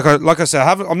like I said, I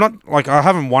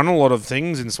haven't won a lot of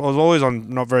things, and so I was always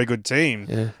on not very good teams.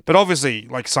 Yeah. But obviously,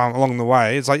 like some along the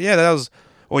way, it's like that was,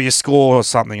 or you score or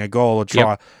something, a goal or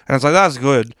try, and it's like that's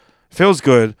good, feels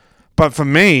good. But for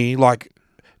me, like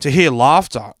to hear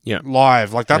laughter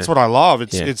live, like that's what I love.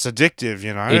 It's addictive,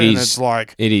 you know. It is. It's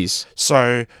like it is.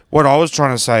 So what I was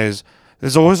trying to say is,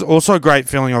 there's always also a great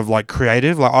feeling of like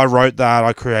creative. Like I wrote that,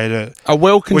 I created a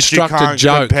well-constructed which you can't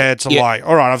joke compared to like,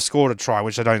 all right, I've scored a try,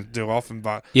 which I don't do often,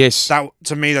 but that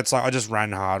to me that's like I just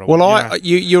ran hard.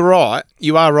 You're right.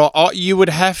 You are right. You would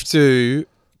have to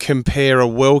compare a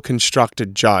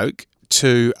well-constructed joke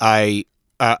to a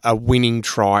winning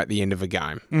try at the end of a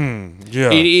game.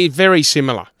 It is very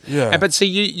similar. Yeah. But see,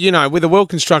 you know, with a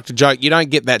well-constructed joke, you don't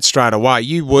get that straight away.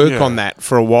 You work on that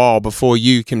for a while before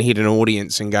you can hit an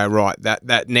audience and go, right,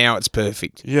 that now it's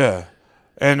perfect. Yeah.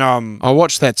 And I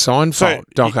watched that Seinfeld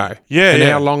doco. And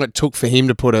how long it took for him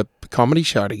to put a comedy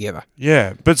show together.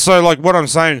 Yeah. But so like what I'm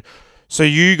saying, so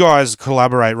you guys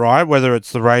collaborate, right? Whether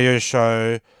it's the radio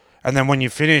show. And then when you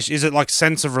finish, is it like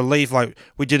sense of relief, like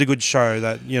we did a good show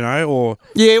that, you know, or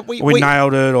we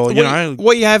nailed it, or, you know?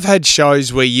 We have had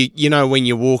shows where, you know, when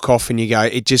you walk off and you go,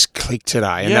 it just clicked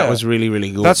today, and that was really,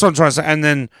 really good. That's what I'm trying to say. And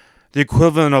then the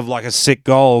equivalent of like a sick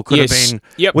goal could have been,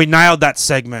 we nailed that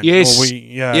segment. Yes. Or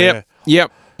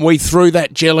Yep. We threw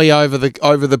that jelly over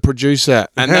the producer,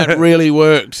 and that really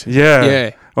worked.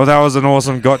 Yeah. Well, that was an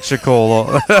awesome gotcha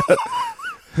call.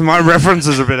 My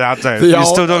references are a bit outdated. You're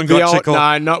still doing gotcha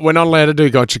calls? No, we're not allowed to do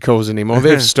gotcha calls anymore.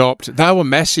 They've stopped. They were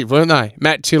massive, weren't they?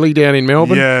 Matt Tilley down in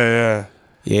Melbourne. Yeah.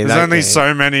 Yeah, There's only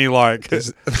so many like.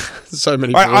 so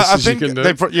many voices I think you can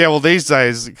do. well, these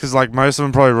days, because like most of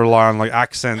them probably rely on like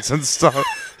accents and stuff.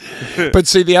 But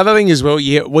see, the other thing as well,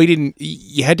 we didn't.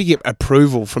 You had to get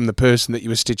approval from the person that you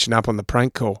were stitching up on the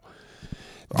prank call.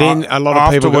 Then a lot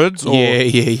of people afterwards,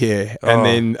 yeah. And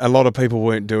then a lot of people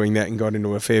weren't doing that and got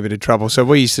into a fair bit of trouble. So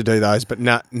we used to do those, but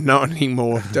not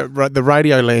anymore. The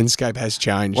radio landscape has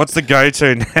changed. What's the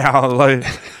go-to now? Like,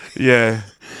 yeah,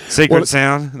 secret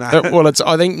sound. No.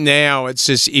 I think now it's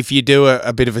just if you do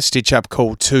a bit of a stitch-up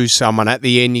call to someone at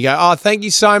the end, you go, "Oh, thank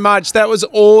you so much. That was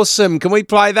awesome. Can we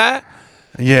play that?"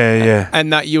 Yeah.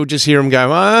 And that you'll just hear them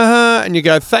go, and you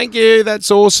go, "Thank you,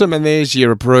 that's awesome," and there's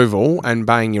your approval, and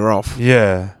bang, you're off.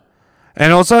 Yeah,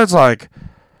 and also it's like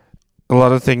a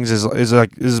lot of things is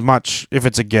like as much if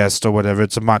it's a guest or whatever,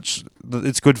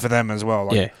 it's good for them as well.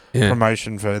 Like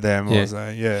promotion for them.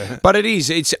 Yeah. But it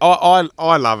is.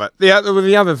 I love it.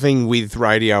 The other thing with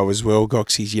radio as well,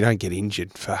 Gox, is you don't get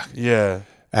injured. Fuck. Yeah.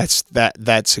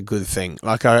 That's a good thing.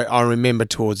 Like I remember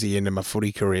towards the end of my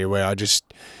footy career where I just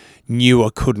knew I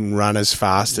couldn't run as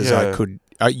fast as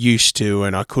I used to,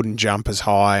 and I couldn't jump as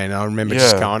high. And I remember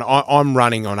just going, I'm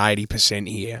running on 80%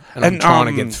 here, and I'm trying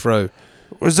to get through.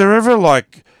 Was there ever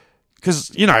like,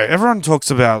 because everyone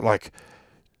talks about like,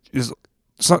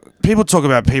 people talk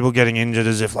about people getting injured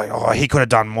as if like, oh, he could have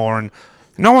done more, and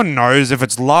no one knows if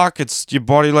it's luck, it's your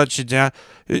body lets you down.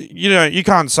 You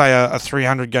can't say a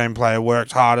 300 game player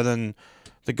worked harder than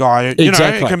the guy. It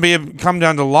can come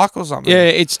down to luck or something. Yeah,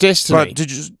 it's destiny. But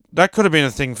that could have been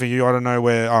a thing for you. I don't know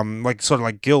where, like sort of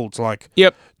like guilt. Like,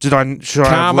 yep. Should I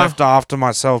have left after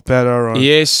myself better? Or,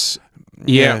 yes.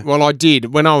 Yeah. Well, I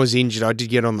did. When I was injured, I did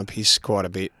get on the piss quite a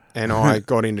bit, and I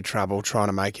got into trouble trying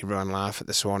to make everyone laugh at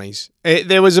the Swannies.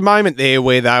 There was a moment there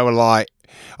where they were like,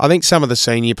 I think some of the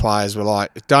senior players were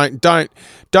like, don't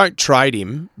trade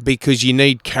him because you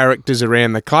need characters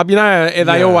around the club.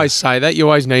 They always say that. You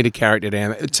always need a character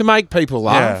down there to make people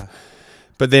laugh. Yeah.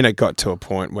 But then it got to a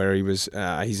point where he was,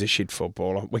 he's a shit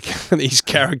footballer. These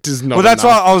characters not. Well, that's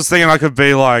enough. why I was thinking I could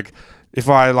be like, if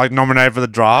I like nominated for the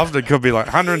draft, it could be like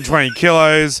 120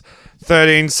 kilos,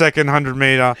 13-second 100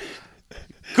 meter.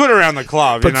 Good around the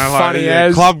club, but funny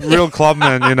as real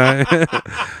clubman,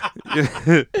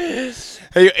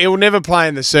 He'll never play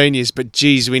in the seniors, but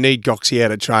geez, we need Goxie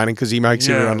out of training because he makes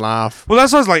everyone laugh. Well,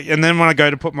 that's what I was like, and then when I go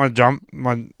to put my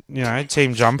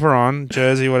team jumper on,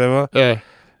 jersey, whatever,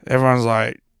 everyone's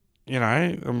like,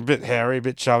 I'm a bit hairy, a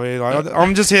bit chubby. Like,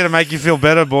 I'm just here to make you feel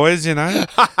better, boys.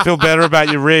 Feel better about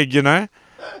your rig.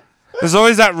 There's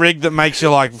always that rig that makes you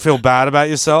like feel bad about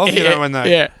yourself.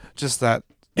 When just that.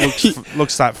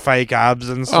 Looks like fake abs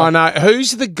and stuff. Oh no,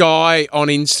 who's the guy on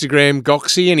Instagram,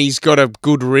 Goxie, and he's got a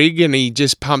good rig and he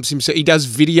just pumps himself. He does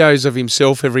videos of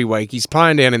himself every week. He's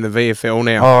playing down in the VFL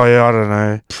now. Oh yeah, I don't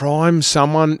know. Prime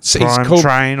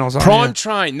Train or something. Prime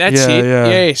Train, that's it. Yeah.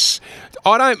 Yes.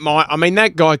 I don't mind. I mean,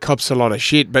 that guy cops a lot of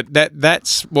shit, but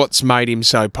that's what's made him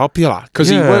so popular because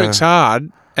he works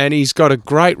hard and he's got a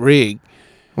great rig.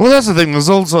 Well, that's the thing. There's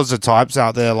all sorts of types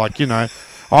out there. Like, I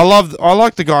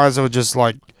like the guys who are just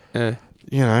like,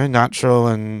 natural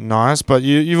and nice. But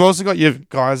you've also got your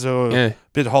guys who are a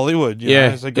bit Hollywood.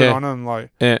 So good on them. Like,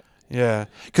 yeah.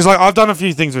 Because like I've done a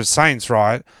few things with Saints,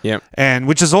 right? Yeah. And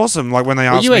which is awesome. Like when they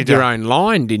asked me, you had your own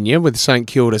line, didn't you, with St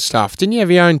Kilda stuff? Didn't you have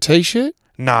your own T-shirt?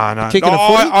 No.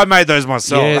 I made those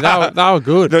myself. Yeah, they were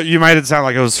good. You made it sound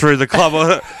like it was through the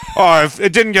club.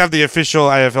 It didn't have the official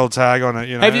AFL tag on it.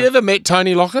 Have you ever met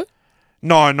Tony Lockett?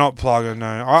 No, not Plugger. No,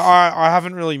 I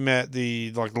haven't really met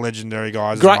the like legendary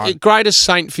guys. Greatest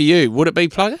Saint for you, would it be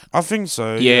Plugger? I think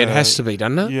so. Yeah, it has to be,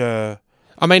 doesn't it? Yeah.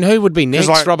 I mean, who would be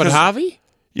next? Robert Harvey?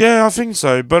 Yeah, I think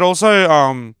so. But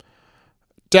also,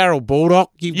 Daryl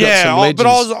Baldock. You've got some legends. But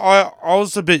I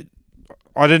was a bit.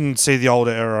 I didn't see the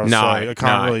older era, so I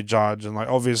can't really judge. And like,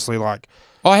 obviously, like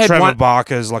Trevor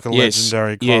Barker's like a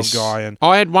legendary club guy, and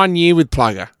I had 1 year with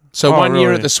Plugger. So 1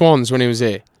 year at the Swans when he was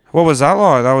there. What was that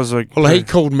like? That was like. Well, he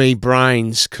called me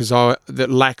brains because the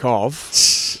lack of.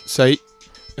 So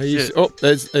there's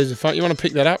a phone. You want to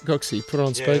pick that up, Goxie? Put it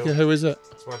on speaker. Yeah. Who is it?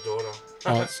 It's my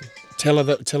daughter. Tell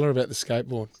her about the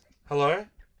skateboard. Hello.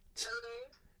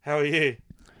 How are you?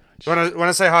 Do you want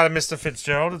to say hi to Mr.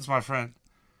 Fitzgerald? It's my friend.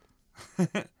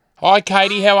 Hi,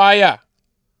 Katie. How are you?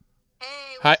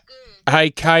 Hey, good?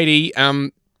 Hey, Katie.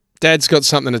 Dad's got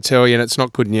something to tell you, and it's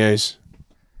not good news.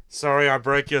 Sorry, I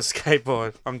broke your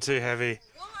skateboard. I'm too heavy.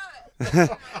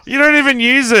 What? You don't even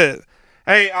use it.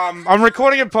 Hey, I'm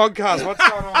recording a podcast. What's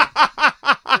going on?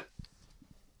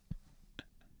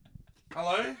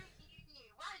 Hello? Why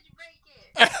did you break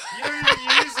it? You don't even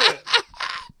use it.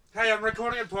 Hey, I'm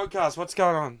recording a podcast. What's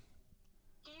going on?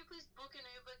 Can you please book an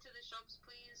Uber to the shops,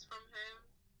 please?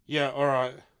 Yeah, all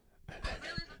right. I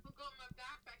realized I forgot my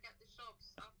backpack at the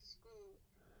shops after school.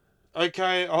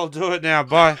 Okay, I'll do it now.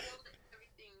 Bye.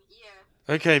 Everything.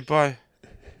 Yeah. Okay, bye.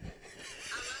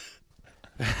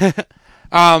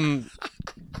 I love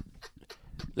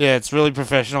Yeah, it's really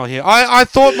professional here. I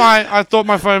thought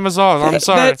my phone was off. I'm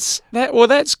sorry.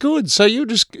 That's good. So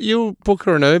you'll book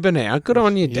her an Uber now. Good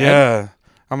on you, Dad. Yeah,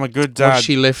 I'm a good dad. Well,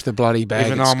 she left the bloody bag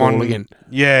even at though I'm school on again.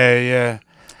 Yeah.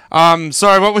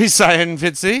 Sorry, what were you saying,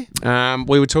 Fitzy?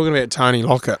 We were talking about Tony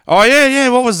Lockett. Oh yeah.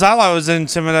 What was that like? Was it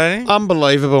intimidating?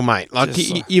 Unbelievable, mate. Like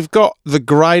Just you've got the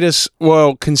greatest,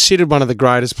 considered one of the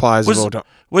greatest players of all time.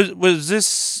 Was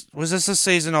this a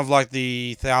season of like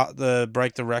the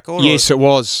break the record? Yes, it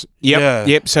was.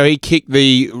 Yep. So he kicked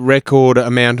the record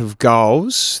amount of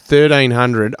goals,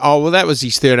 1,300. Oh, well, that was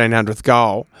his 1,300th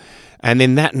goal. And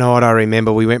then that night, I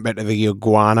remember we went back to the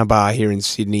Iguana Bar here in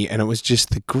Sydney, and it was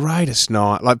just the greatest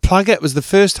night. Like, Pluggett was the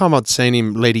first time I'd seen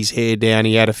him let his hair down.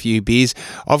 He had a few beers.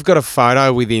 I've got a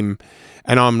photo with him,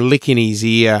 and I'm licking his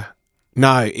ear.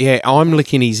 I'm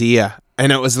licking his ear.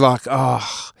 And it was like,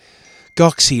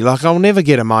 Goxie, like, I'll never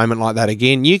get a moment like that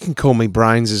again. You can call me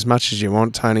Brains as much as you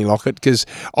want, Tony Lockett, because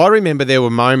I remember there were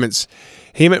moments,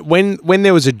 when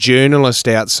there was a journalist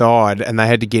outside and they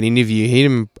had to get interview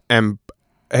him, and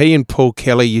he and Paul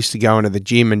Kelly used to go into the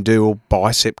gym and do all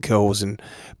bicep curls and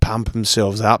pump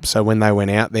themselves up. So when they went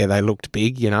out there, they looked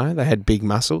big, they had big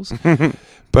muscles.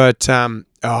 But,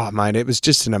 mate, it was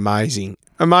just an amazing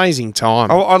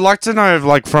time. I'd like to know,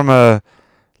 like, from a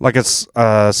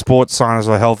sports scientist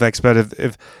or health expert,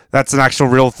 if that's an actual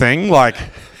real thing. Like,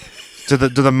 do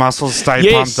the muscles stay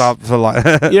pumped up for like?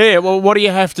 Yeah. Well, what do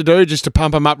you have to do just to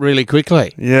pump them up really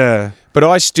quickly? Yeah. But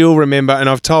I still remember, and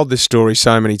I've told this story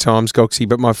so many times, Goxie,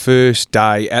 but my first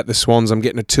day at the Swans, I'm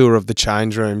getting a tour of the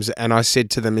change rooms, and I said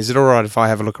to them, is it all right if I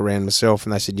have a look around myself?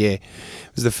 And they said, yeah. It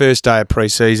was the first day of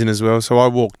pre-season as well, so I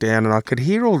walked down, and I could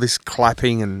hear all this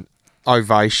clapping and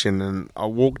ovation, and I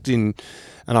walked in,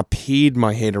 and I peered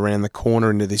my head around the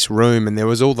corner into this room, and there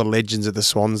was all the legends of the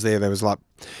Swans there. There was like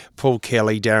Paul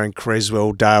Kelly, Darren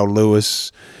Creswell, Dale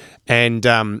Lewis, and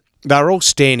they were all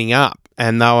standing up.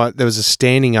 And there was a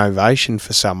standing ovation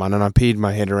for someone, and I peered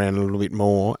my head around a little bit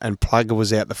more, and Plugger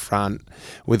was out the front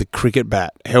with a cricket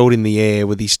bat held in the air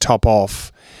with his top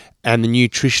off, and the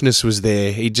nutritionist was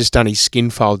there. He'd just done his skin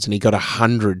folds, and he got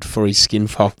 100 for his skin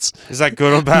folds. Is that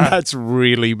good or bad? That's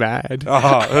really bad.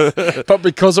 Oh. But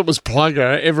because it was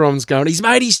Plugger, everyone's going, he's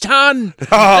made his ton.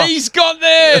 Oh. He's got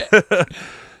there.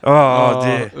 Oh,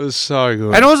 dear. It was so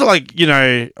good. And also, like,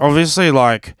 obviously,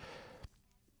 like,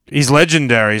 he's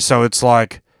legendary, so it's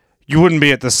like you wouldn't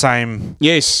be at the same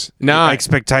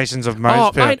expectations of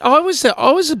most people. Mate, I was a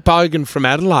bogan from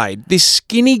Adelaide, this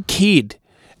skinny kid,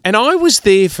 and I was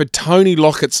there for Tony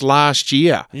Lockett's last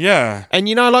year. Yeah. And,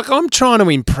 I'm trying to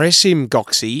impress him,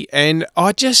 Goxie, and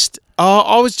I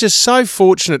was just so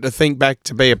fortunate to think back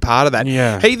to be a part of that.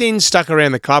 Yeah. He then stuck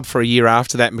around the club for a year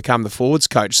after that and became the forwards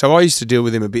coach, so I used to deal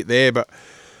with him a bit there. But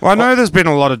I know there's been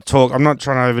a lot of talk. I'm not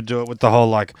trying to overdo it with the whole,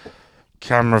 like,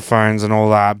 camera phones and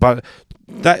all that, but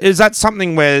is that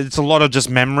something where it's a lot of just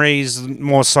memories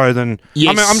more so than? Yes.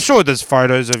 I mean, I'm sure there's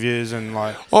photos of yous and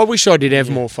like. I wish I did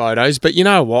have more photos, but you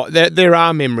know what? There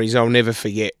are memories I'll never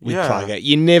forget with Plugger.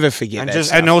 You never forget that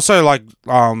stuff. And also like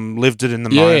lived it in the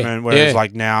moment, whereas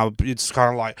like now it's kind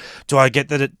of like, do I get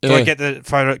the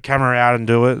photo camera out and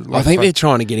do it? Like, I think they're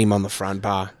trying to get him on the front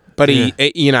bar. But I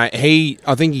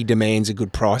think he demands a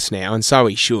good price now, and so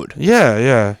he should.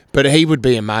 Yeah. But he would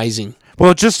be amazing.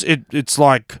 Well, it's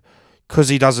like because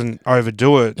he doesn't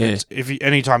overdo it. Yeah.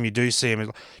 Anytime you do see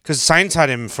him, because Saints had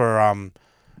him for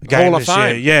game Hall of this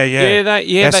Fame. year.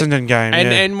 Yeah. Essendon game.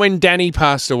 And when Danny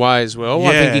passed away as well,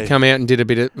 I think he come out and did a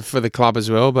bit for the club as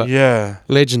well. But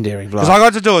legendary. Because I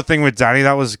got to do a thing with Danny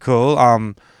that was cool.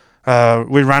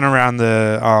 We ran around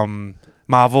the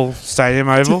Marvel Stadium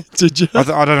Oval. Did you? I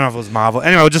don't know if it was Marvel.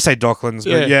 Anyway, I'll just say Docklands.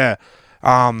 But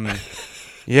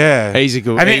yeah. He's a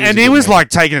good and he was like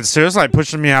taking it seriously, like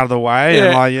pushing me out of the way.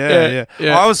 And like,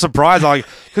 I was surprised, like,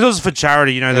 because it was for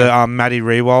charity, the Matty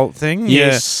Rewalt thing.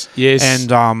 Yes.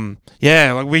 And I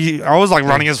was like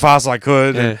running as fast as I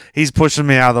could. And he's pushing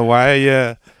me out of the way.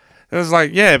 Yeah. It was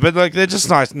like, but like they're just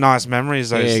nice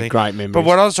memories. Those things. Great memories. But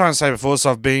what I was trying to say before,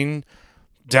 so I've been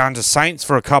down to Saints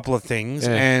for a couple of things,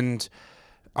 and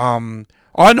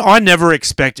I never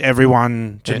expect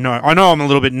everyone to know. I know I'm a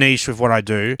little bit niche with what I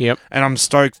do. Yep. And I'm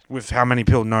stoked with how many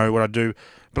people know what I do.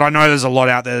 But I know there's a lot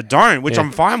out there that don't, which I'm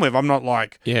fine with. I'm not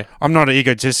like, I'm not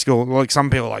egotistical. Like some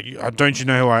people are like, don't you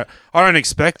know who I don't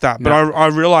expect that. But I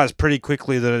realized pretty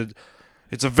quickly that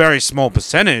it's a very small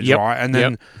percentage, right? And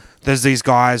then there's these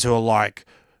guys who are like,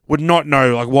 would not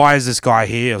know, like, why is this guy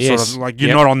here? Yes. Sort of like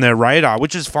you're not on their radar,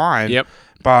 which is fine. Yep.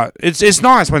 But it's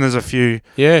nice when there's a few.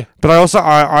 Yeah. But I also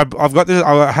I've got this.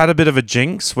 I had a bit of a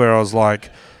jinx where I was like,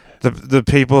 the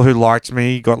people who liked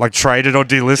me got like traded or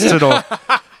delisted or.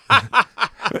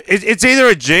 It's either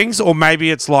a jinx or maybe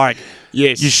it's like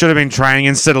you should have been training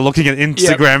instead of looking at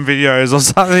Instagram videos or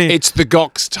something. It's the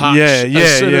Gox touch. Yeah.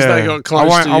 As soon as they got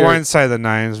close to you. I won't say the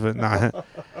names, but no.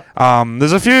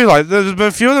 There's a few there's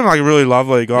a few of them like really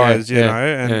lovely guys, you know,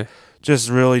 and just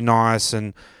really nice,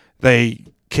 and they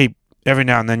keep every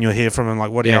now and then you'll hear from them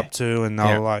like, what are you up to? And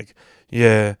they'll like,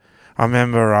 I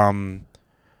remember I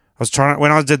was trying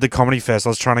when I did the comedy fest, I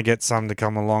was trying to get some to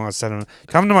come along. I said to them,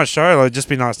 come to my show, it'd just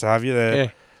be nice to have you there. Yeah.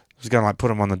 I was going to like put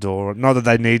them on the door. Not that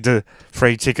they need a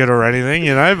free ticket or anything,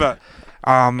 you know, but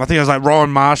I think it was like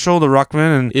Rowan Marshall, the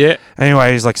ruckman, and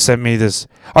anyway, he's like sent me this.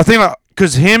 I think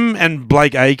because him and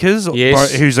Blake Akers,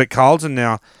 who's at Carlton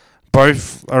now,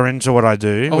 both are into what I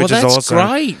do, which is awesome.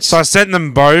 Great. So I sent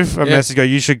them both a message, go,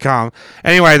 you should come.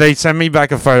 Anyway, they sent me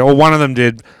back a photo, or one of them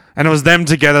did. And it was them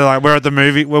together, like, we're at the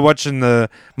movie, we're watching the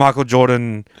Michael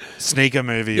Jordan sneaker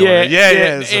movie.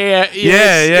 Yeah.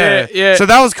 So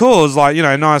that was cool. It was like, you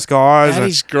know, nice guys. That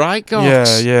is great,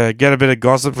 guys. Yeah. Get a bit of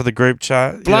gossip for the group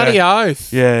chat. Bloody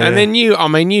oath. Yeah. And then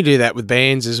you do that with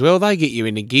bands as well. They get you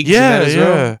into gigs and that as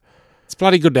well. It's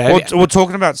bloody good to have you. We're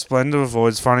talking about Splendor before.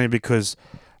 It's funny because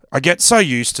I get so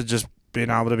used to just being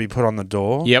able to be put on the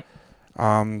door. Yep.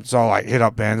 So I like hit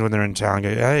up bands when they're in town and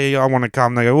go, hey, I want to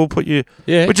come. They go, we'll put you,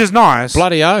 which is nice.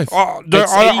 Bloody oath. I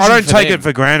don't take it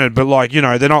for granted, but like, you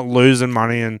know, they're not losing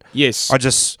money, and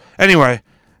anyway,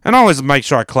 and I always make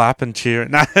sure I clap and cheer.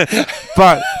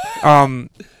 But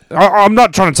I'm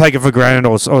not trying to take it for granted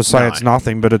or say it's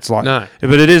nothing, but it's like,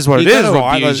 but it is what it is,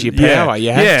 right? You use your power.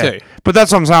 You have to. But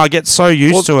that's what I'm saying. I get so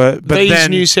used to it. But these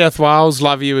New South Wales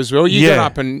love you as well. You got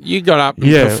up and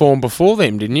performed before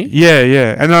them, didn't you?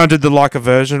 Yeah. And then I did the Like a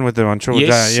version with them on Triple J.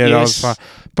 Yeah, that was fun.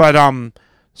 But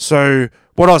so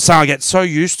what I was saying, I get so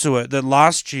used to it that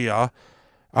last year,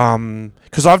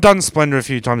 because I've done Splendor a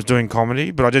few times doing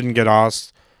comedy, but I didn't get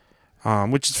asked.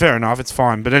 Which is fair enough. It's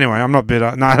fine. But anyway, I'm not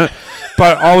bitter. No,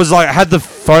 but I was like, I had the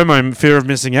FOMO, fear of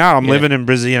missing out. I'm living in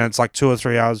Brizzy, and it's like 2 or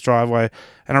 3 hours drive away,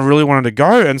 and I really wanted to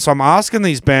go. And so I'm asking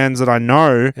these bands that I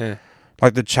know,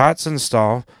 like the chats and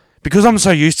stuff, because I'm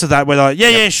so used to that, where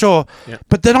they're like, sure. Yep.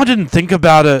 But then I didn't think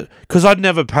about it because I'd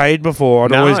never paid before.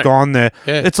 I'd always gone there.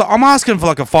 Yeah. It's like, I'm asking for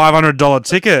like a $500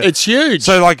 ticket. It's huge.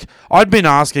 So like I'd been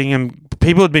asking, and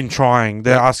people had been trying.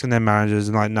 They're asking their managers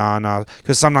and like, nah,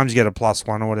 because sometimes you get a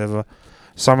 +1 or whatever.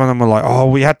 Some of them were like, oh,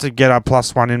 we had to get our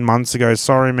 +1 in months ago.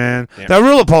 Sorry, man. Yep. They're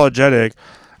real apologetic.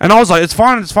 And I was like, it's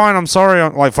fine. I'm sorry,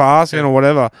 like, for asking or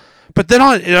whatever. But then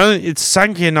it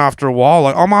sank in after a while.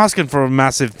 Like, I'm asking for a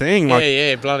massive thing.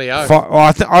 Like, bloody oath.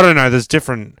 I don't know. There's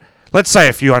different. Let's say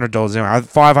a few $100 anyway.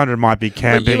 500 might be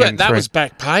camping. That was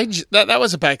back page. That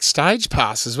was a backstage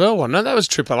pass as well, wasn't it? That was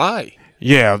AAA.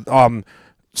 Yeah.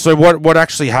 So what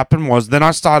actually happened was then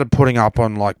I started putting up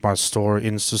on like my story,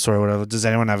 Insta story, whatever. Does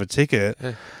anyone have a ticket?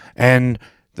 Yeah. And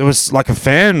there was like a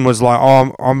fan was like,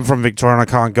 oh, I'm from Victoria and I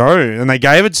can't go, and they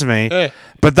gave it to me. Yeah.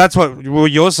 But that's what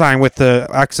you're saying with the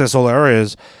access all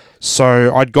areas.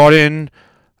 So I'd got in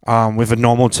with a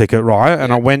normal ticket, right?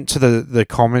 And I went to the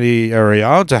comedy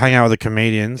area to hang out with the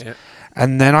comedians,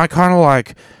 and then I kind of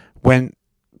like went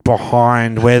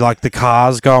behind where like the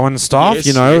cars go and stuff,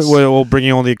 we're all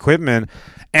bringing all the equipment.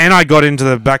 And I got into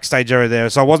the backstage area there,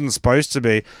 so I wasn't supposed to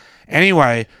be.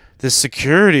 Anyway, the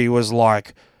security was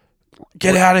like,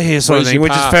 get out of here, sort of thing,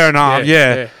 which is fair enough,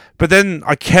 yeah. But then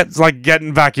I kept like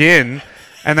getting back in,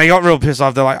 and they got real pissed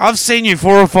off. They're like, I've seen you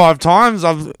 4 or 5 times.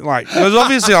 I've like, because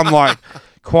obviously I'm like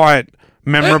quite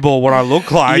memorable what I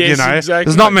look like, Exactly.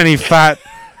 There's not many fat,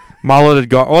 mulleted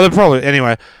guys. Well, they're probably,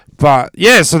 anyway. But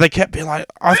yeah, so they kept being like,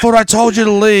 I thought I told you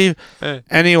to leave.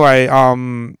 Anyway,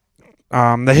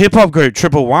 the hip hop group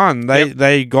 111,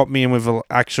 they got me in with an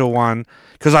actual one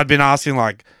because I'd been asking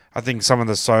like I think some of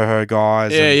the Soho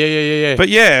guys. Yeah. But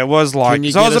yeah, it was like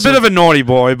so I was a bit of a naughty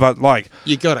boy, but like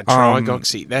you got to try,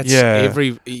 Goxie. That's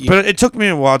But it took me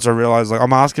a while to realize like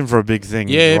I'm asking for a big thing.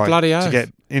 Yeah, like, bloody oath. To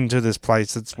get into this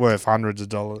place that's worth hundreds of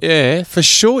dollars. Yeah, for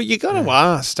sure. You got to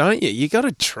ask, don't you? You got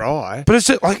to try. But it's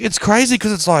just, like it's crazy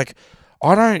because it's like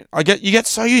you get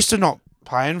so used to not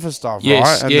paying for stuff,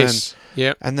 right? And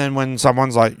then and then when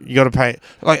someone's like, you got to pay,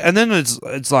 like, and then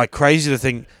it's like crazy to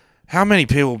think how many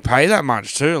people pay that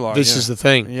much too. Like this is the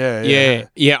thing. Yeah.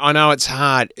 I know it's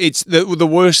hard. It's the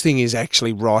worst thing is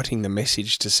actually writing the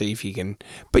message to see if you can.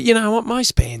 But you know what?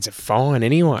 Most bands are fine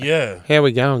anyway. Yeah. How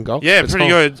we going, Gox? Yeah, pretty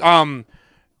good.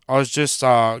 I was just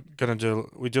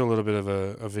we do a little bit of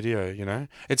a video, you know.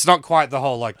 It's not quite the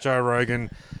whole like Joe Rogan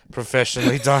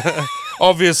professionally done.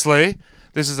 Obviously,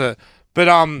 this is but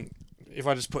if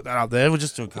I just put that up there, we'll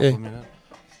just do a couple of minutes.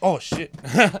 Oh shit.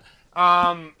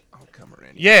 I'll come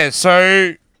around. Yeah,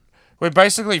 so we're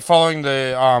basically following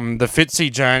the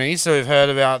Fitzy journey. So we've heard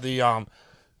about the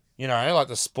you know, like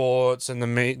the sports and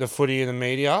the footy and the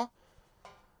media.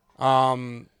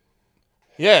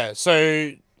 Yeah,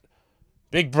 so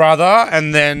Big Brother,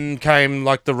 and then came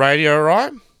like the radio,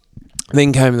 right?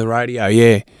 Then came the radio,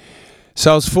 yeah.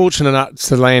 So I was fortunate enough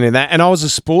to land in that. And I was a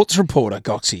sports reporter,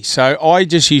 Goxie. So I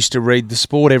just used to read the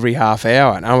sport every half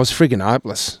hour, and I was friggin'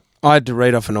 hopeless. I had to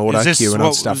read off an auto cue and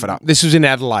I'd stuff it up. This was in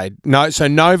Adelaide. No, so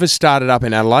Nova started up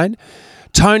in Adelaide.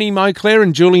 Tony Moclair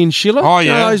and Julian Schiller. Oh,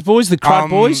 yeah. You know those boys, the Crud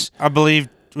boys? I believe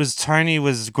was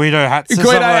Guido Hatzis.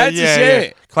 Guido Hatzis,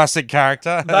 yeah. Classic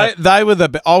character. They were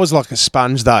I was like a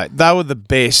sponge though. They were the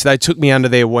best. They took me under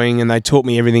their wing and they taught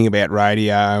me everything about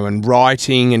radio and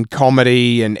writing and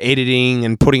comedy and editing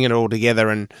and putting it all together,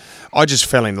 and I just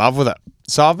fell in love with it.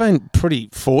 So I've been pretty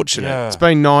fortunate. Yeah. It's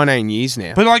been 19 years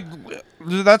now. But like,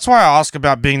 that's why I ask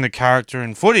about being the character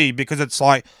in footy, because it's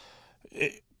like,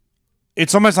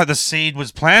 it's almost like the seed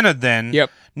was planted then.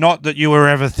 Yep. Not that you were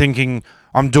ever thinking,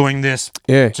 I'm doing this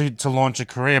Yeah. to launch a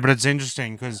career, but it's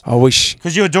interesting because I wish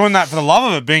you were doing that for the love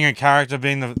of it, being a character,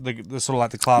 being the sort of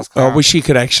like the class I clown. wish you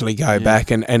could actually go back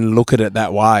and look at it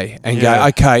that way and Yeah. go,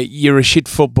 okay, you're a shit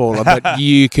footballer, but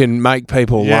you can make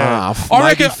people Yeah. laugh. I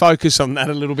Maybe reckon- focus on that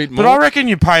a little bit more. But I reckon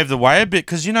you paved the way a bit,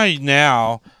 because you know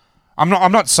now, I'm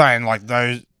not saying like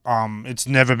those it's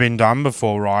never been done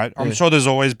before, right? I'm sure there's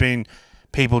always been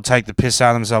people take the piss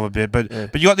out of themselves a bit, but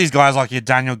you got these guys like your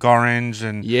Daniel Gorringe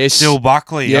and Yes. Dill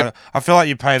Buckley. Yep. I feel like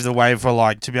you paved the way for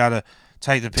like to be able to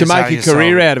take the piss to out make of a yourself.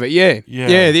 career out of it, yeah.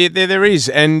 Yeah. There is.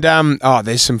 And,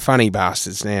 there's some funny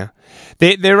bastards now.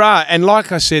 There are. And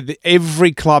like I said,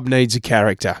 every club needs a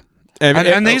character.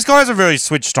 And these guys are really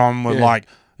switched on with Yeah. like,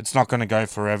 it's not going to go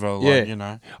forever, like, Yeah. you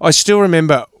know. I still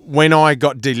remember when I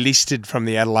got delisted from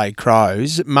the Adelaide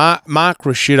Crows, Mark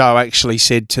Rasciuto actually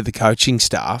said to the coaching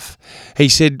staff, he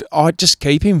said, I'd just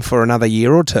keep him for another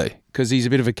year or two because he's a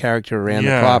bit of a character around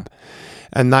the club.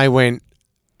 And they went,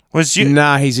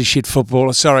 nah, he's a shit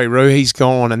footballer. Sorry, Roo, he's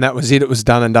gone. And that was it. It was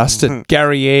done and dusted.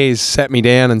 Gary Ayres sat me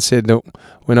down and said, no,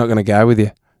 we're not going to go with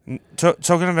you.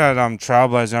 Talking about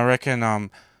trailblazing, I reckon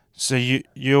so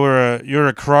you're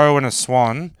a crow and a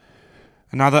swan.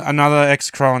 Another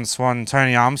ex-crow and swan,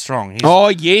 Tony Armstrong.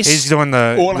 Yes. He's doing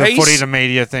the footy to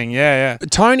media thing. Yeah.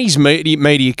 Tony's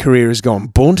media career has gone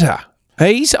bunter.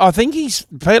 There's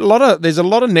a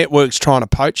lot of networks trying to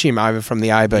poach him over from the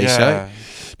ABC. Yeah.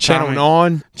 Channel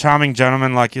 9. Charming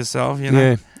gentleman like yourself, you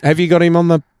know. Yeah. Have you got him on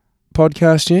the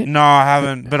podcast yet? No, I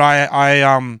haven't. But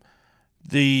I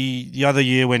the other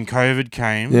year when COVID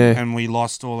came and we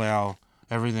lost all our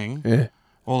everything,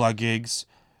 all our gigs.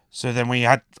 So then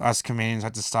us comedians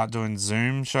had to start doing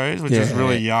Zoom shows, which was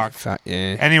really yuck.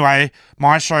 Anyway,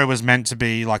 my show was meant to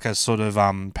be like a sort of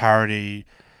parody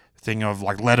thing of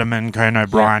like Letterman, Conan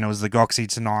O'Brien. It was the Goxie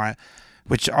Tonight,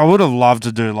 which I would have loved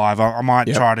to do live. I might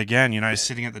try it again, you know,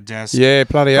 sitting at the desk. Yeah,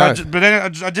 bloody hell. But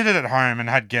then I did it at home and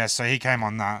had guests, so he came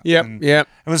on that. Yep.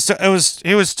 He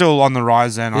was still on the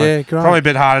rise then. Yeah, great. Probably a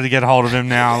bit harder to get hold of him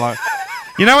now. Like,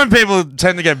 you know, when people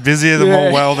tend to get busier the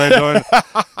more well they're doing.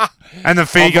 And the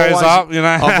fee goes up, you know.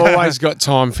 I've always got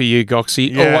time for you,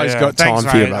 Goxie. Always got Thanks,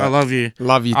 time for you, mate. mate. I love you.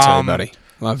 Love you too, buddy.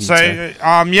 Love you too.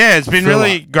 It's been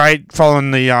really great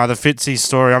following the Fitzy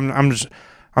story.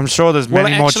 I'm sure there's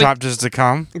many more chapters to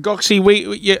come. Goxie,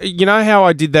 you know how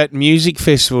I did that music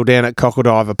festival down at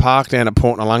Cocklediver Park down at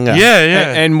Port Nalunga?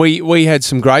 Yeah. And we had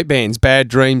some great bands. Bad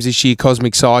Dreams this year,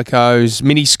 Cosmic Psychos,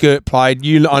 Mini Skirt played.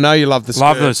 I know you love the Skirt.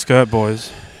 Love the Skirt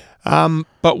boys.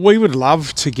 But we would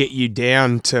love to get you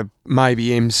down to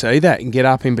maybe MC that and get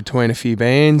up in between a few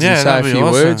bands and say a few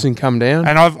words and come down.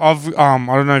 And I've I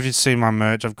don't know if you've seen my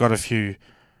merch. I've got a few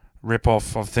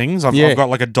rip-off of things. I've got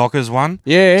like a Dockers one.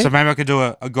 Yeah. So maybe I could do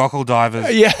a Gockle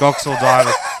Divers. Yeah. Goxel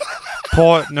Divers.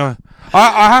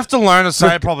 I have to learn to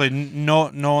say probably no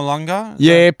longer.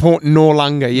 Yeah, Port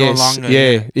Norlunga, yes.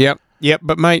 Norlunga, Yep.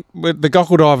 But mate, the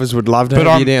Gockle Divers would love to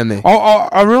have you down there.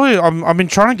 I've been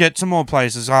trying to get to more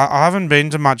places. I haven't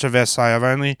been to much of SA.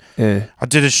 I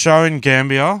did a show in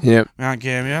Gambia. Yep. Mount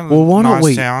Gambia. Well, why nice don't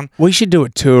we? Town. We should do a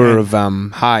tour of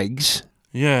Hagues.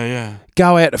 Yeah.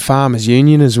 Go out to Farmers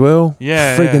Union as well.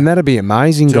 Yeah. Friggin' that'd be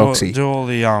amazing, Goxie. Do all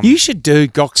the You should do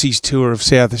Goxie's tour of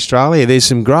South Australia. There's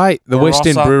some great. The West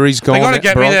End Brewery's gone. They got to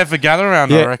get me there for Gather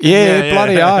Round, I reckon. Yeah,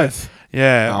 bloody oath.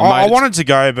 Yeah. Oh, I wanted to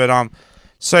go, but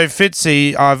so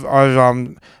Fitzy, I've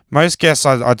Most guests,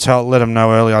 I let them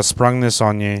know early. I sprung this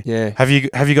on you. Yeah. Have you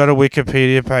got a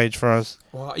Wikipedia page for us?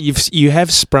 Well, you have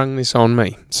sprung this on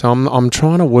me, so I'm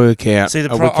trying to work out. See, I'm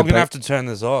going to have to turn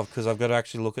this off because I've got to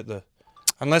actually look at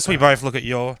unless we both look at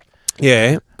your.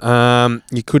 Yeah,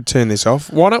 you could turn this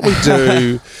off. Why don't we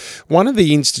do one of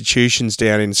the institutions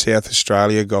down in South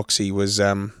Australia, Goxie, was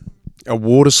a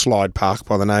water slide park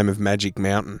by the name of Magic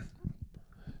Mountain,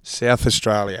 South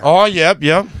Australia. Oh, yep.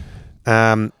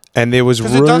 And there was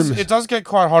it does get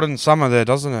quite hot in summer there,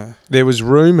 doesn't it? There was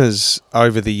rumours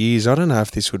over the years. I don't know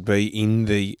if this would be in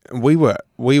the. We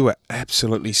were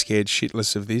absolutely scared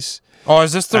shitless of this. Oh,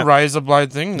 is this the razor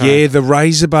blade thing? No. Yeah, the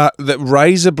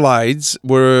razor blades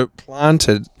were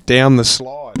planted down the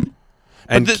slide.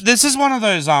 And But this is one of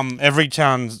those every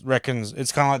town reckons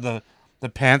it's kind of like the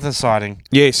panther sighting.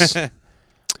 yes.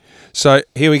 So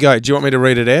here we go. Do you want me to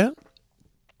read it out?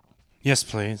 Yes,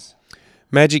 please.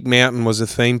 Magic Mountain was a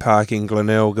theme park in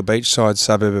Glenelg, a beachside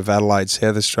suburb of Adelaide,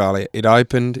 South Australia. It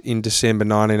opened in December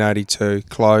 1982,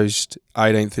 closed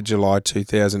 18th of July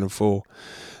 2004.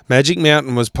 Magic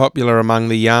Mountain was popular among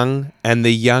the young and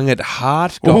the young at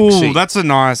heart. Oh, that's a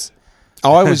nice.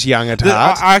 I was young at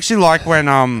heart. I actually like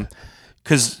when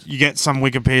because you get some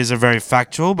Wikipedias are very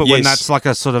factual, but when Yes. that's like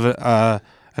a sort of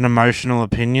an emotional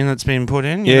opinion that's been put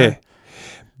in. You Yeah. know?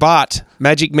 But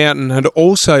Magic Mountain had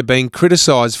also been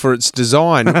criticised for its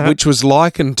design, which was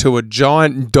likened to a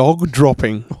giant dog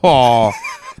dropping. Oh,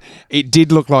 It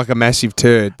did look like a massive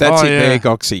turd. That's Oh, it yeah. there,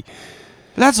 Goxie.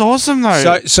 that's awesome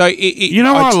though. So you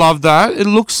know, I love that.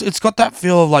 It's got that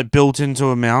feel of like built into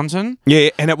a mountain. Yeah,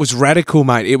 and it was radical,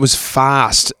 mate. It was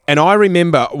fast. And I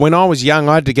remember when I was young,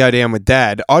 I had to go down with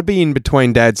Dad. I'd be in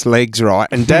between Dad's legs, right?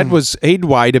 And Dad he'd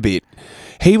wait a bit.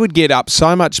 He would get up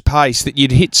so much pace that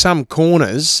you'd hit some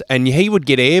corners and he would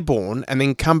get airborne and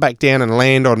then come back down and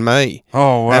land on me.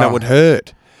 Oh wow! And it would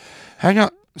hurt. Hang on.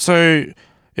 So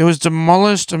it was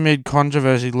demolished amid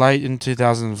controversy late in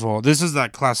 2004. This is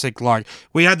that classic. Like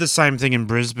we had the same thing in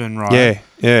Brisbane, right? Yeah,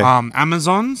 yeah.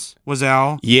 Amazon's was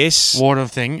our Yes. water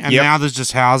thing, and Yep. now there's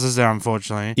just houses there,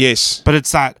 unfortunately. Yes. But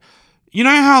it's that, you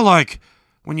know how like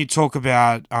when you talk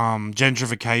about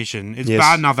gentrification, it's Yes.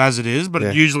 bad enough as it is, but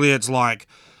Yeah. usually it's like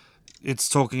it's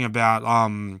talking about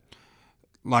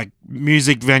like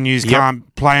music venues Yep.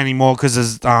 can't play anymore because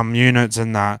there's units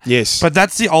and that. Yes. But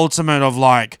that's the ultimate of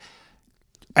like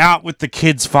out with the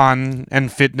kids fun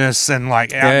and fitness and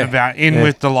like out and about, in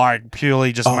with the like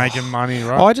purely just making money,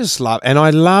 right? I just love, and I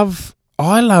love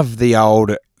the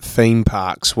old theme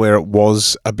parks where it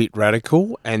was a bit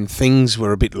radical and things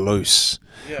were a bit loose.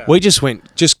 Yeah. We just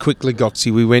quickly,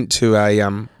 Goxie, we went to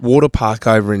a water park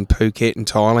over in Phuket in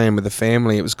Thailand with a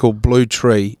family. It was called Blue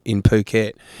Tree in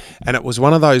Phuket. And it was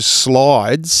one of those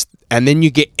slides, and then you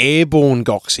get airborne,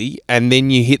 Goxie, and then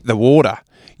you hit the water.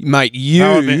 Mate,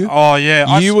 oh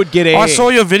yeah, you would get air. I saw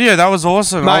your video. That was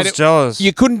awesome. I was jealous.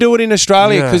 You couldn't do it in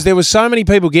Australia because there were so many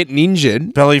people getting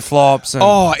injured. Belly flops. And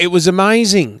Oh, it was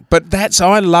amazing. But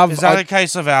I love... is that a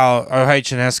case of our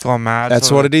OH&S gone mad?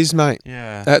 That's what it is, mate.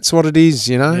 Yeah. That's what it is,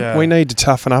 you know. Yeah. We need to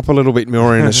toughen up a little bit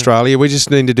more in Australia. We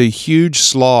just need to do huge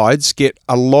slides, get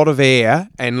a lot of air,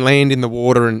 and land in the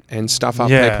water and stuff up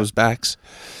Yeah. people's backs.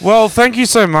 Well, thank you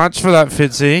so much for that,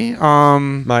 Fitzy.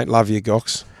 Mate, love you,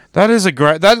 Gox. That is a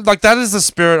great... That is the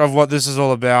spirit of what this is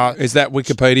all about. Is that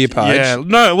Wikipedia page? Yeah.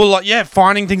 No, well, like, yeah,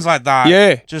 finding things like that.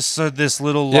 Yeah. Just so this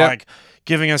little, Yep. like,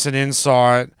 giving us an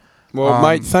insight. Well,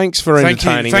 mate, thanks for Thank you.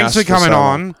 entertaining Thanks us. for coming so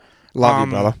on. long. Love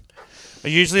you, brother. I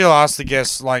usually will ask the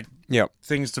guests, like, Yep.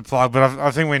 things to plug, but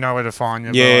I think we know where to find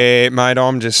you. Yeah, mate,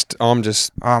 I'm just...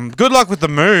 Good luck with the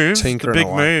move. Tinkering The big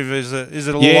away. move. Is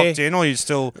it all Yeah. locked in, or you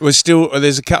still...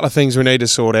 There's a couple of things we need to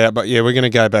sort out, but yeah, we're going to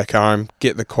go back home,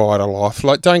 get the quieter life.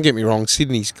 Like, don't get me wrong,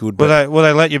 Sydney's good, but... Will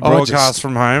they let you I'll broadcast just-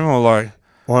 from home, or like...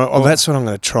 Well, that's what I'm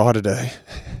going to try to do.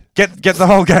 Get the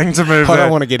whole gang to move I there.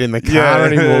 don't want to get in the car Yeah.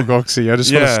 anymore, Goxie. I just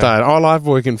want to Yeah. stay. I love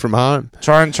working from home.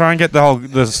 Try and get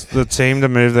the team to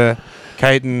move there.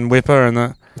 Kate and Whipper and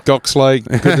that. Gox League,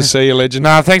 good to see you, legend.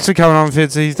 Nah, thanks for coming on,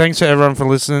 Fitzy. Thanks for everyone for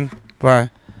listening. Bye.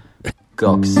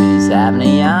 Goxie's having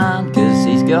a yarn 'cause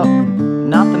he's got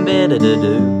nothing better to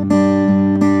do.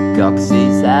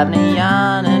 Goxie's having a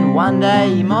yarn and one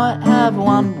day he might have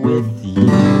one with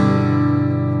you.